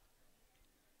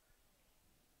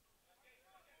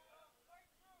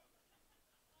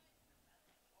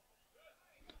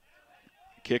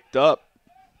 Kicked up.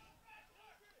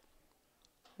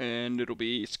 And it'll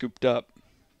be scooped up.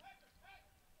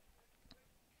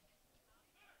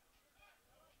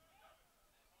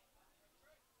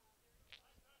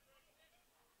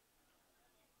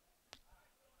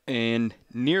 And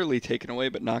nearly taken away,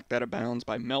 but knocked out of bounds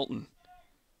by Melton.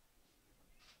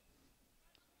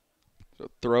 So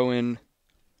throw in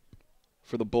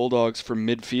for the Bulldogs from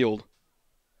midfield.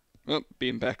 Oh,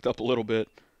 being backed up a little bit.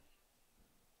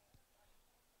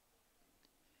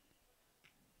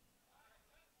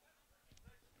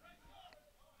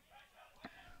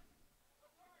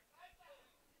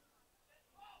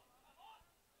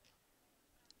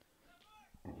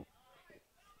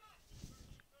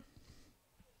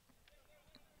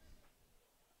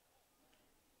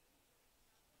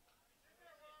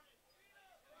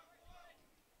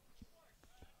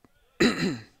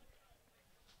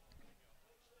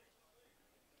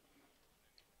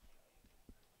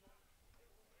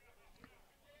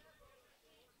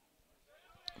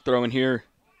 Throw in here.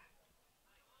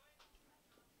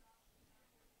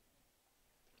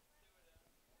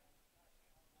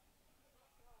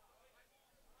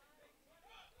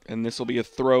 And this will be a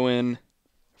throw in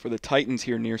for the Titans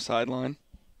here near sideline.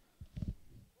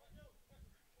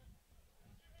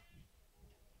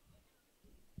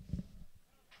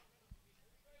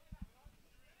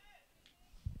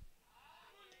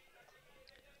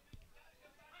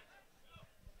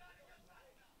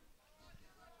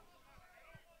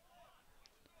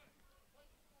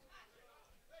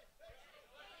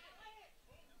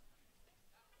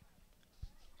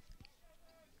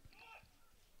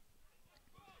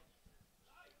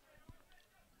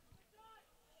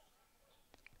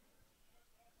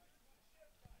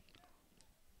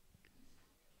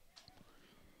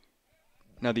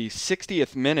 Now the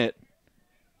 60th minute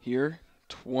here,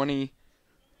 20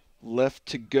 left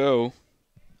to go.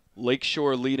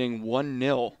 Lakeshore leading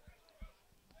 1-0.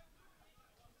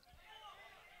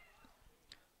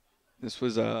 This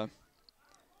was a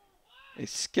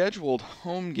scheduled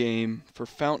home game for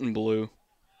Fontainebleau,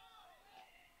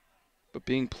 but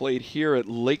being played here at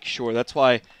Lakeshore. That's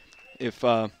why if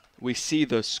we see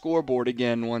the scoreboard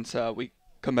again once we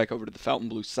come back over to the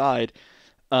Fontainebleau side,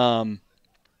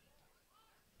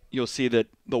 you'll see that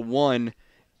the 1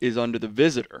 is under the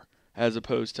visitor as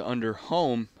opposed to under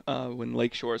home when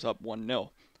Lakeshore is up 1-0.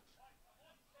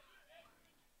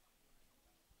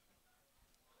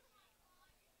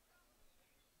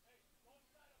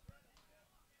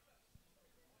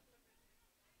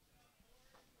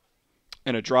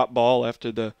 And a drop ball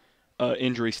after the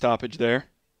injury stoppage there.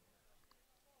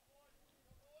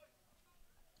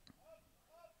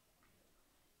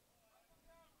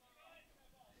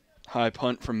 High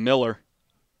punt from Miller.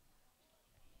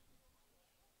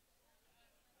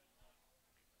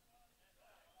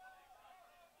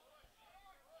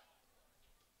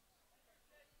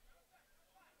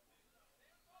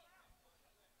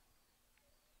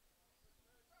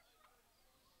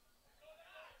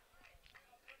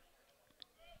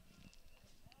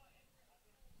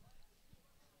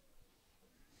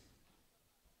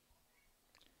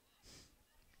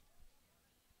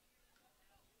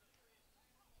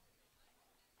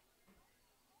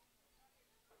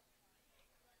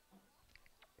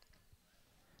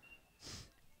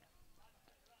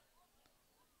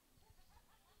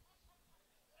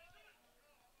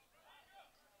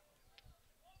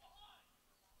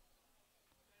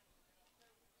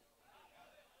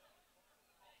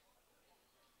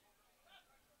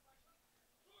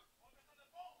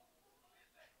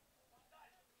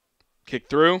 Kick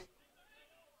through.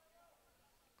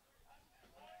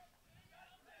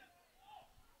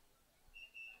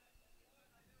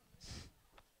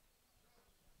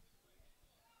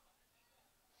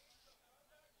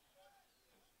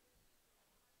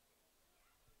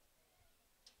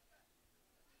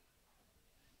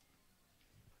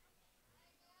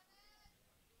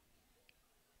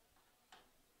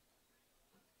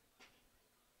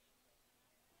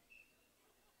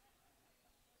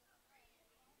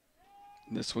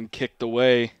 This one kicked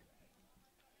away.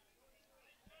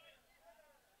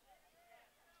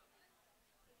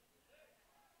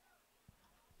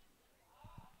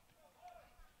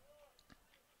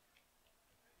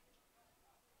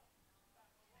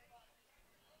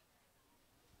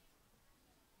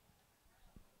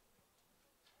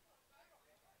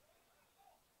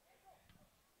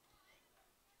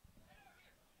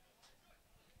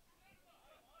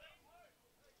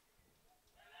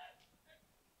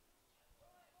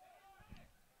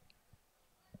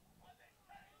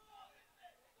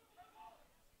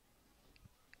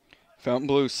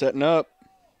 Fontainebleau setting up.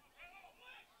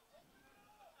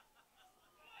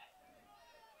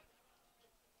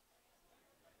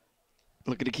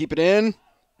 Looking to keep it in.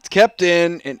 It's kept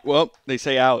in, and well, they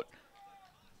say out.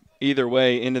 Either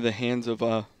way, into the hands of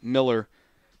Miller,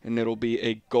 and it'll be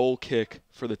a goal kick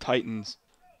for the Titans.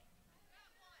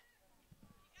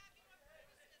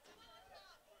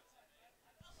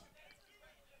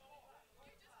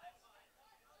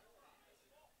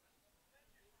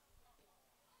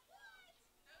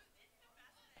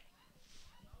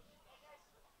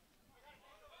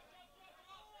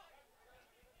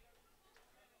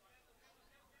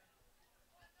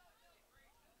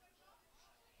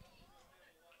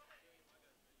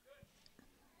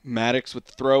 Maddox with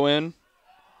the throw in.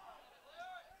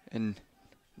 And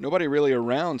nobody really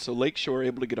around, so Lakeshore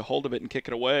able to get a hold of it and kick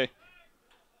it away.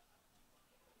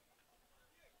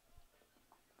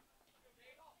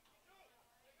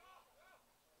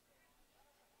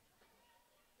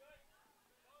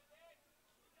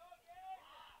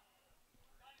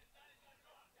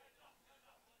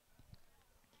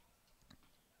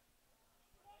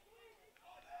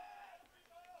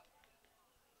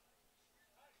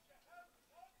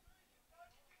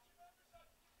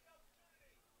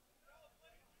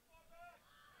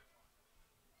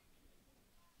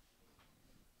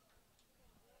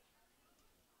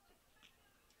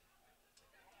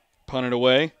 Punt it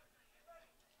away.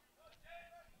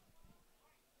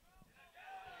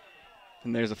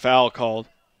 And there's a foul called.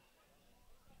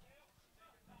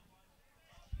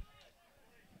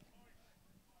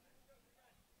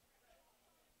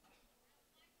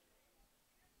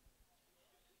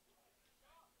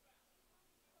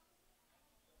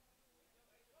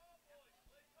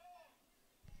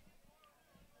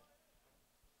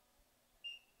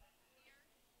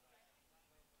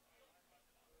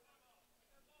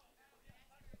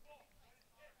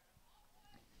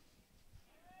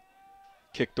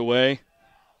 Kicked away.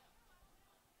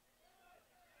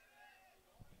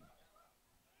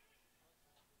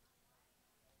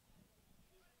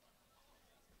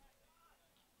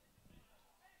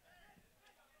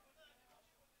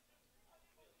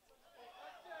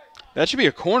 That should be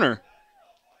a corner.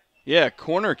 Yeah,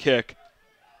 corner kick.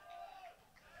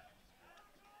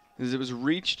 As it was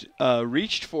reached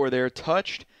for there,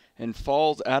 touched, and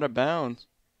falls out of bounds.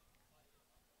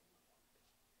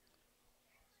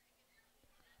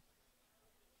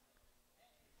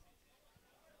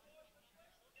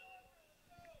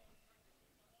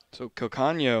 So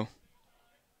Cocaño,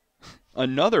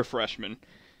 another freshman.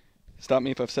 Stop me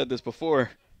if I've said this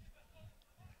before.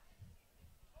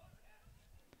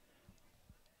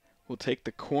 Will take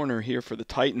the corner here for the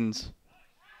Titans.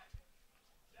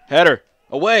 Header.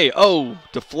 Away. Oh,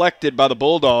 deflected by the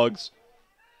Bulldogs.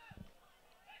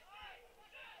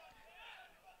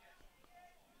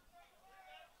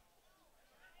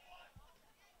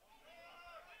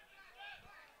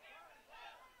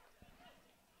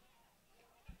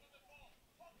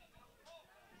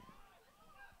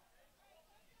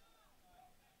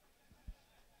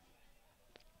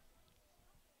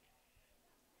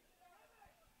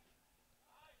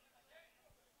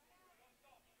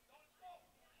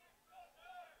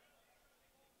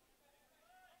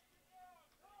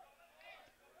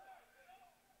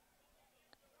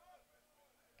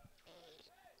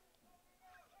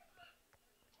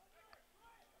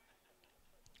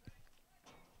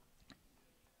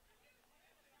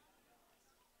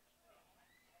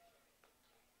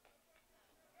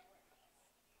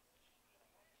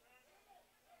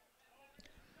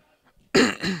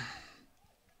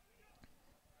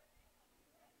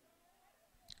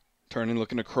 Turning,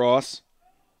 looking across.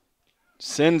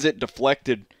 Sends it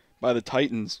deflected by the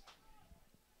Titans.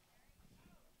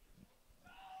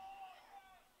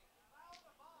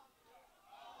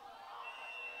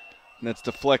 And that's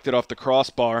deflected off the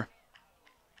crossbar.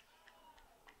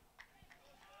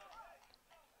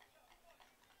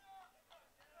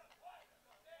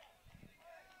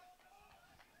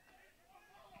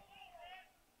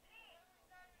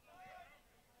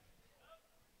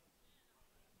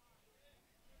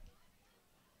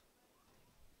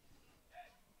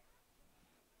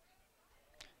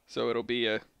 So it'll be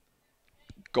a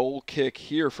goal kick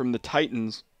here from the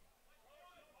Titans.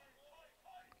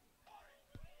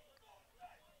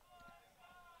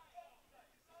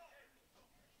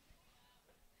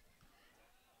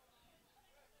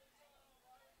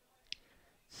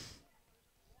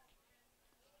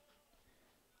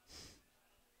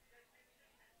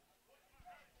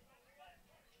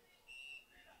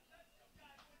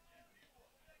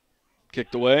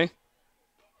 Kicked away.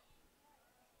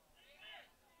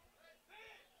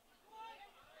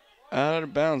 Out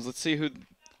of bounds. Let's see who.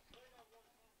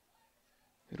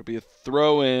 It'll be a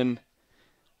throw in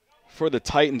for the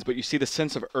Titans, but you see the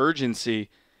sense of urgency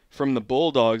from the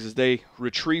Bulldogs as they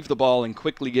retrieve the ball and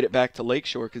quickly get it back to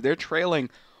Lakeshore because they're trailing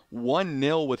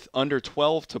 1-0 with under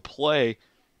 12 to play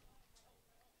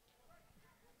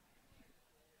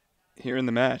here in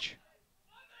the match.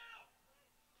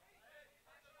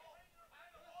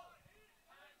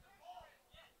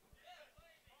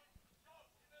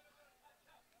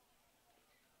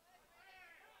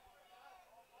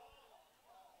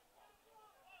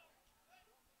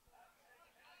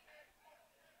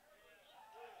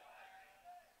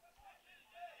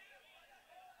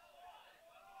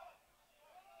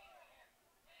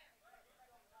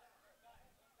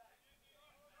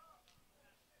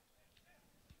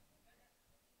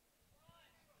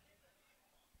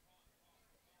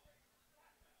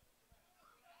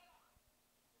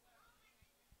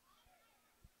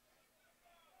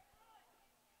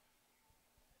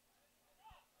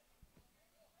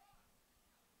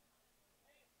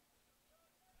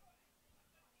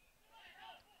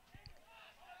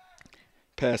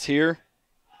 Pass here.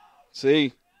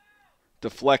 See?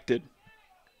 Deflected.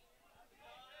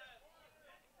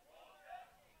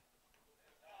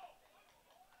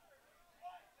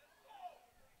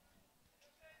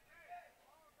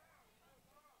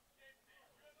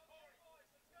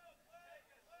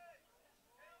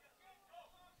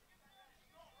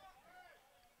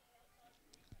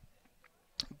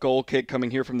 Goal kick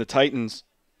coming here from the Titans.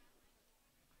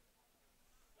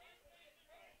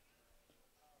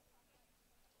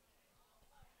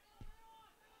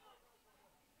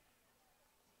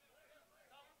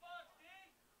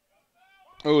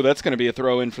 Oh, that's going to be a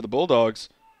throw in for the Bulldogs.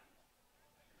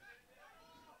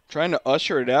 Trying to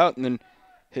usher it out and then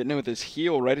hitting it with his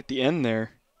heel right at the end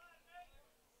there.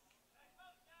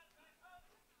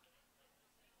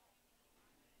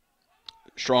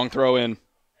 Strong throw in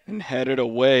and headed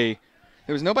away.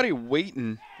 There was nobody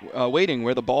waiting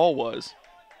where the ball was.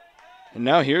 And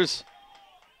now here's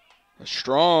a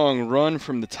strong run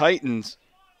from the Titans.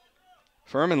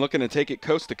 Furman looking to take it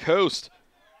coast to coast.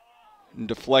 And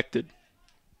deflected.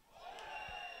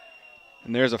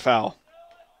 And there's a foul.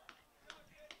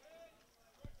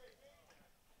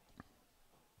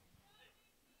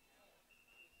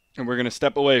 And we're going to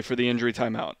step away for the injury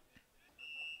timeout.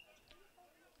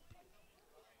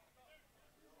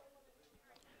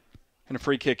 And a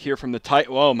free kick here from the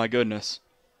Titans. Oh, my goodness.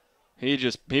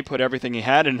 He put everything he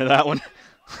had into that one.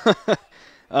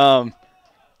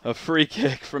 A free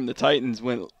kick from the Titans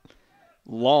went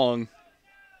long.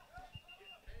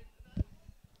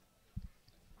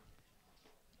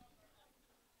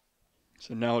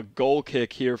 So now a goal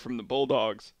kick here from the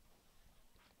Bulldogs.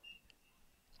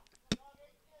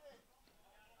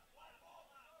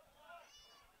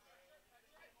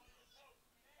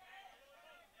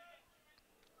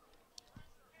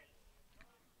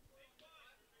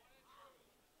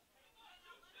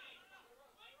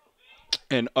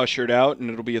 And ushered out, and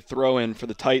it'll be a throw-in for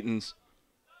the Titans.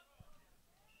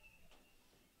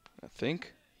 I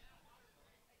think.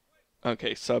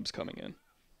 Okay, subs coming in.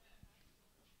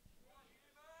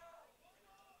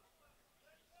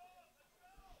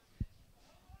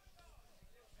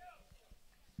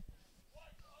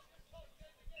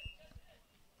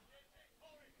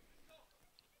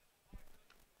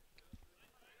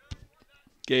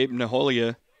 Gabe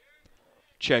Naholia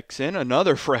checks in,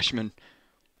 another freshman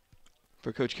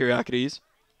for Coach Kyriakides.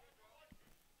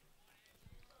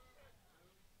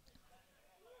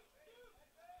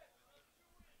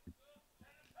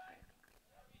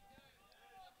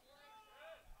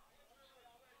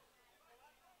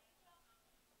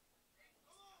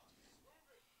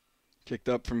 Kicked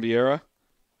up from Vieira.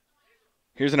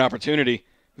 Here's an opportunity.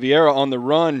 Vieira on the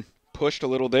run. Pushed a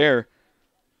little there.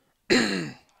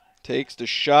 Takes the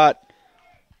shot.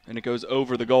 And it goes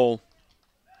over the goal.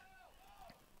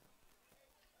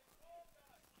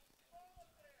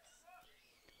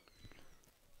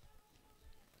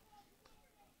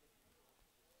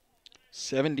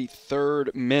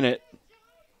 '73rd minute.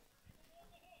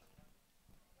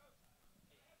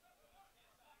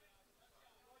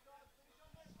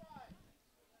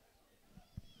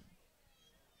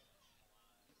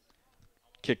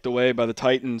 Kicked away by the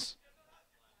Titans.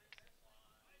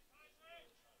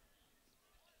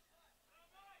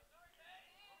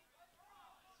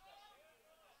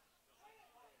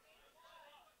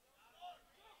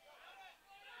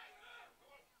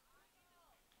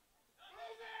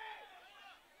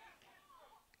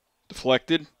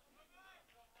 Deflected.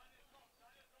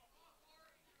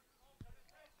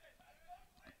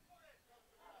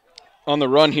 On the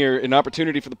run here, an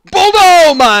opportunity for the Bulldog.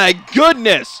 Oh my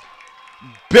goodness!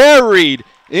 Buried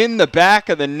in the back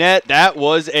of the net. That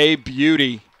was a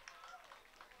beauty.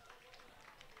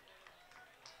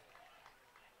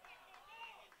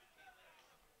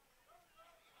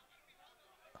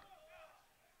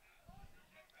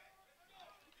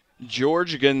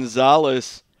 George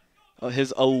Gonzalez,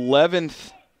 his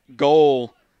 11th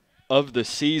goal of the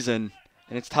season,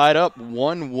 and it's tied up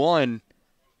 1-1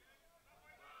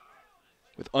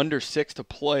 with under 6 to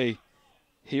play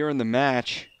here in the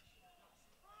match.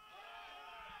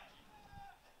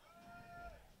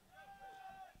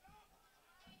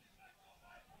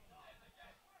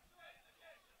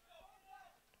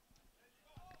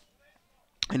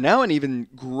 And now an even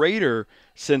greater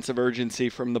sense of urgency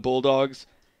from the Bulldogs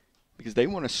because they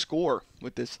want to score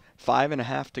with this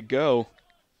 5.5 to go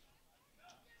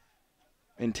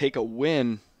and take a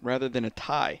win rather than a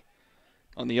tie.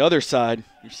 On the other side,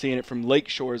 you're seeing it from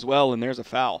Lakeshore as well, and there's a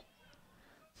foul.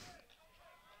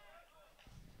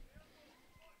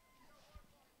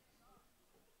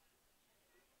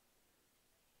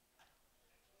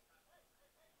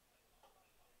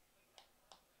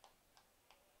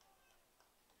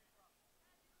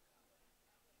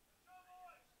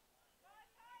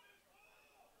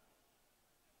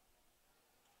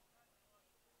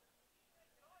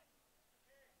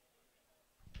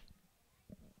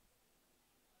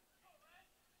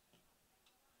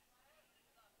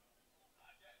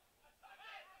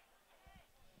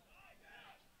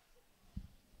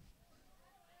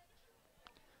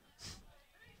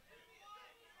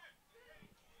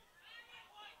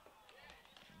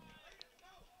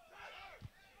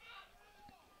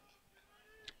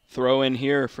 Throw in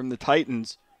here from the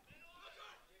Titans.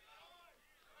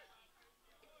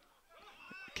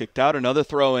 Kicked out, another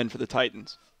throw in for the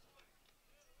Titans.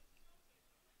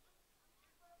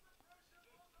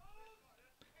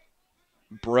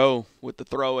 Bro with the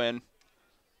throw in.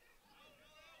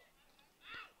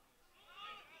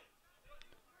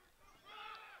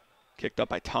 Kicked up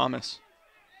by Thomas.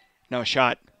 Now a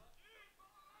shot.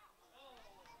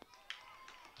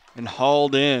 And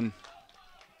hauled in.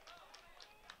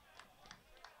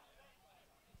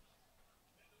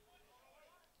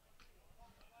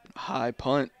 High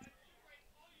punt.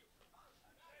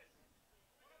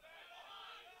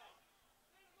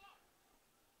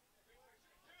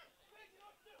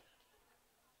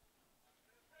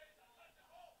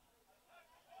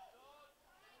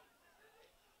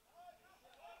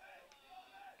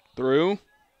 Through.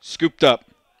 Scooped up.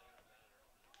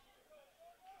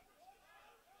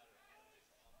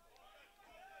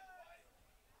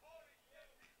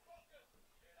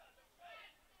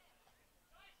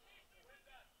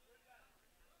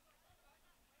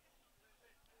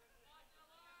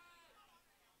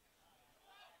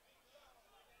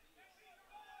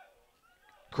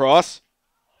 Cross.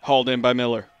 Hauled in by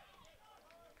Miller.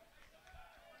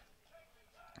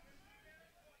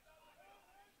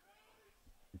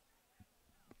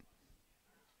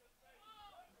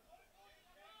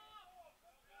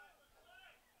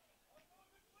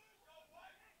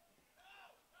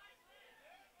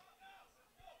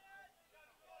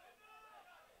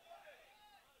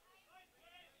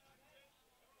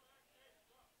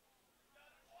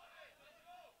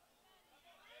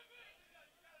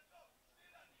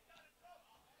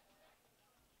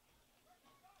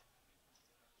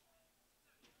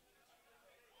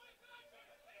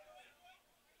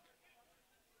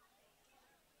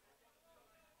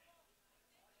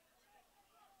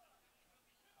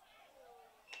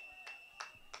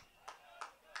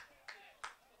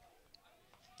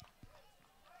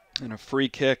 And a free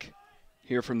kick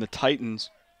here from the Titans.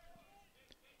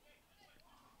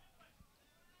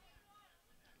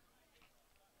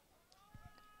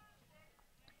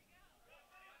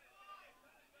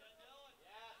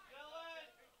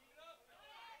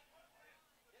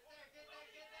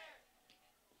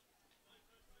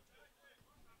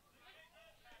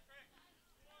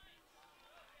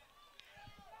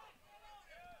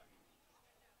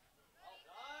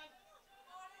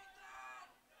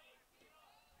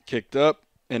 Kicked up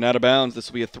and out of bounds. This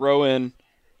will be a throw-in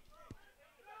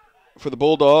for the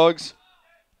Bulldogs,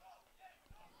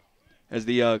 as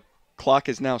the clock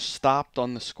is now stopped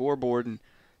on the scoreboard and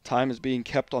time is being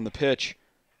kept on the pitch.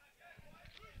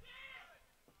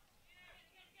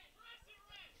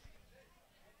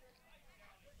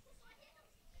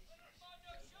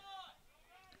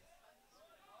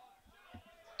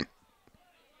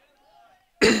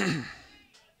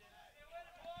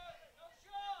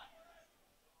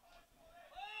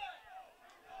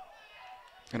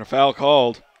 And a foul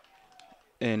called.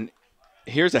 And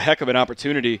here's a heck of an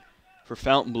opportunity for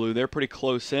Fontainebleau. They're pretty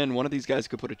close in. One of these guys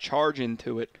could put a charge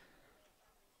into it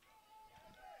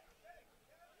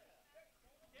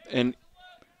and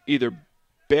either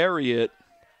bury it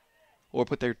or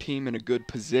put their team in a good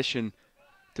position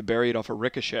to bury it off a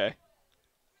ricochet.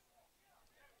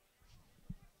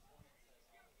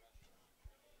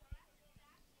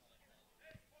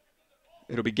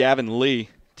 It'll be Gavin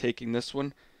Lee taking this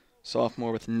one.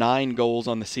 Sophomore with 9 goals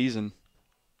on the season.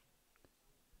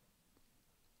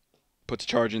 Puts a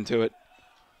charge into it,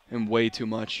 and way too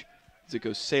much as it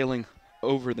goes sailing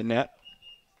over the net.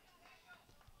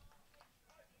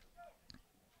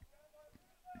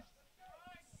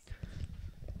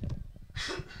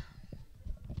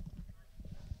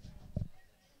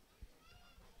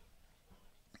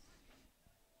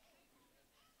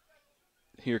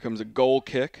 Here comes a goal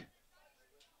kick.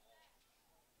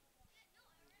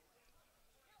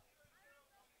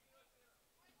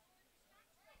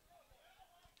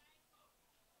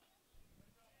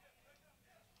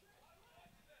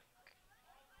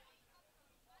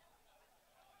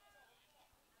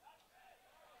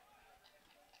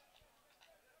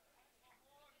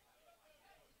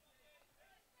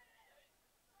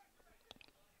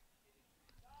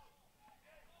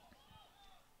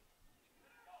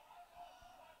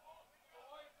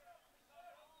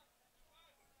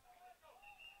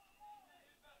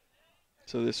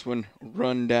 So this one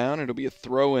run down. It'll be a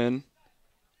throw-in.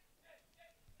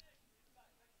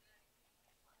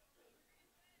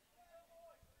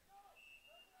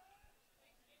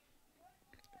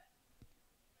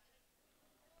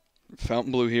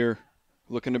 Fontainebleau here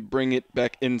looking to bring it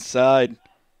back inside.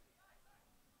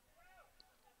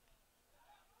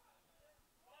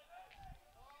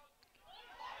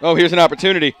 Oh, here's an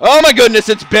opportunity. Oh my goodness,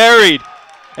 it's buried.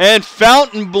 And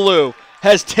Fontainebleau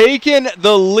has taken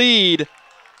the lead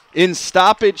in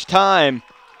stoppage time.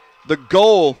 The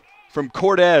goal from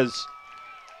Cortez.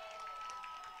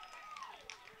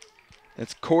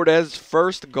 That's Cortez's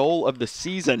first goal of the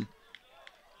season.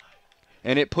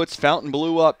 And it puts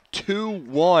Fontainebleau up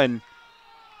 2-1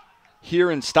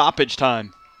 here in stoppage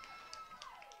time.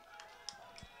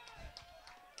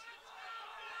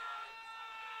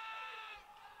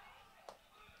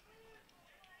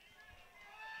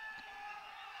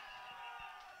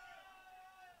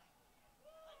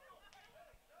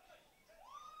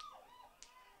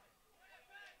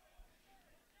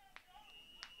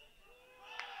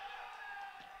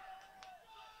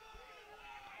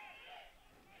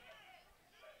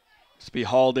 Be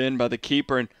hauled in by the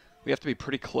keeper, and we have to be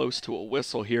pretty close to a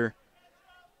whistle here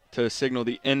to signal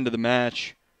the end of the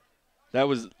match. That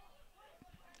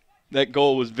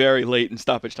goal was very late in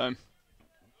stoppage time.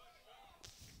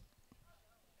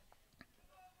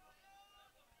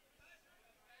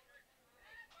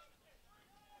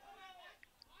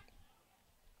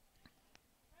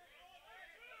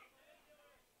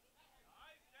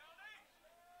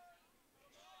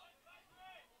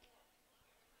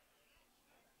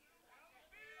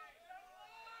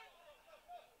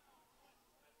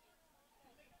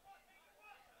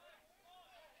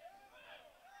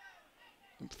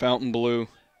 Fontainebleau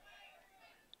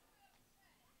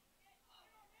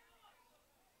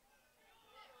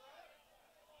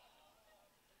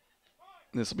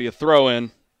this will be a throw-in.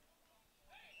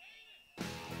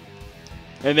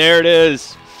 And there it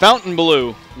is.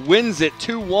 Fontainebleau wins it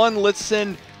 2-1. Let's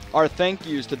send our thank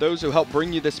yous to those who helped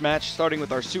bring you this match, starting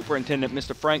with our superintendent,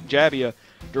 Mr. Frank Jabbia,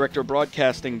 Director of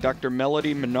Broadcasting, Dr.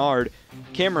 Melody Menard,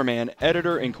 cameraman,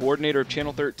 editor, and coordinator of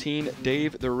Channel 13,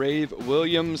 Dave the Rave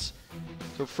Williams.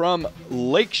 So from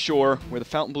Lakeshore, where the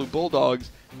Fontainebleau Bulldogs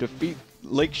defeat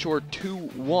Lakeshore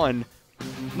 2-1,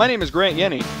 my name is Grant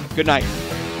Yenny. Good night.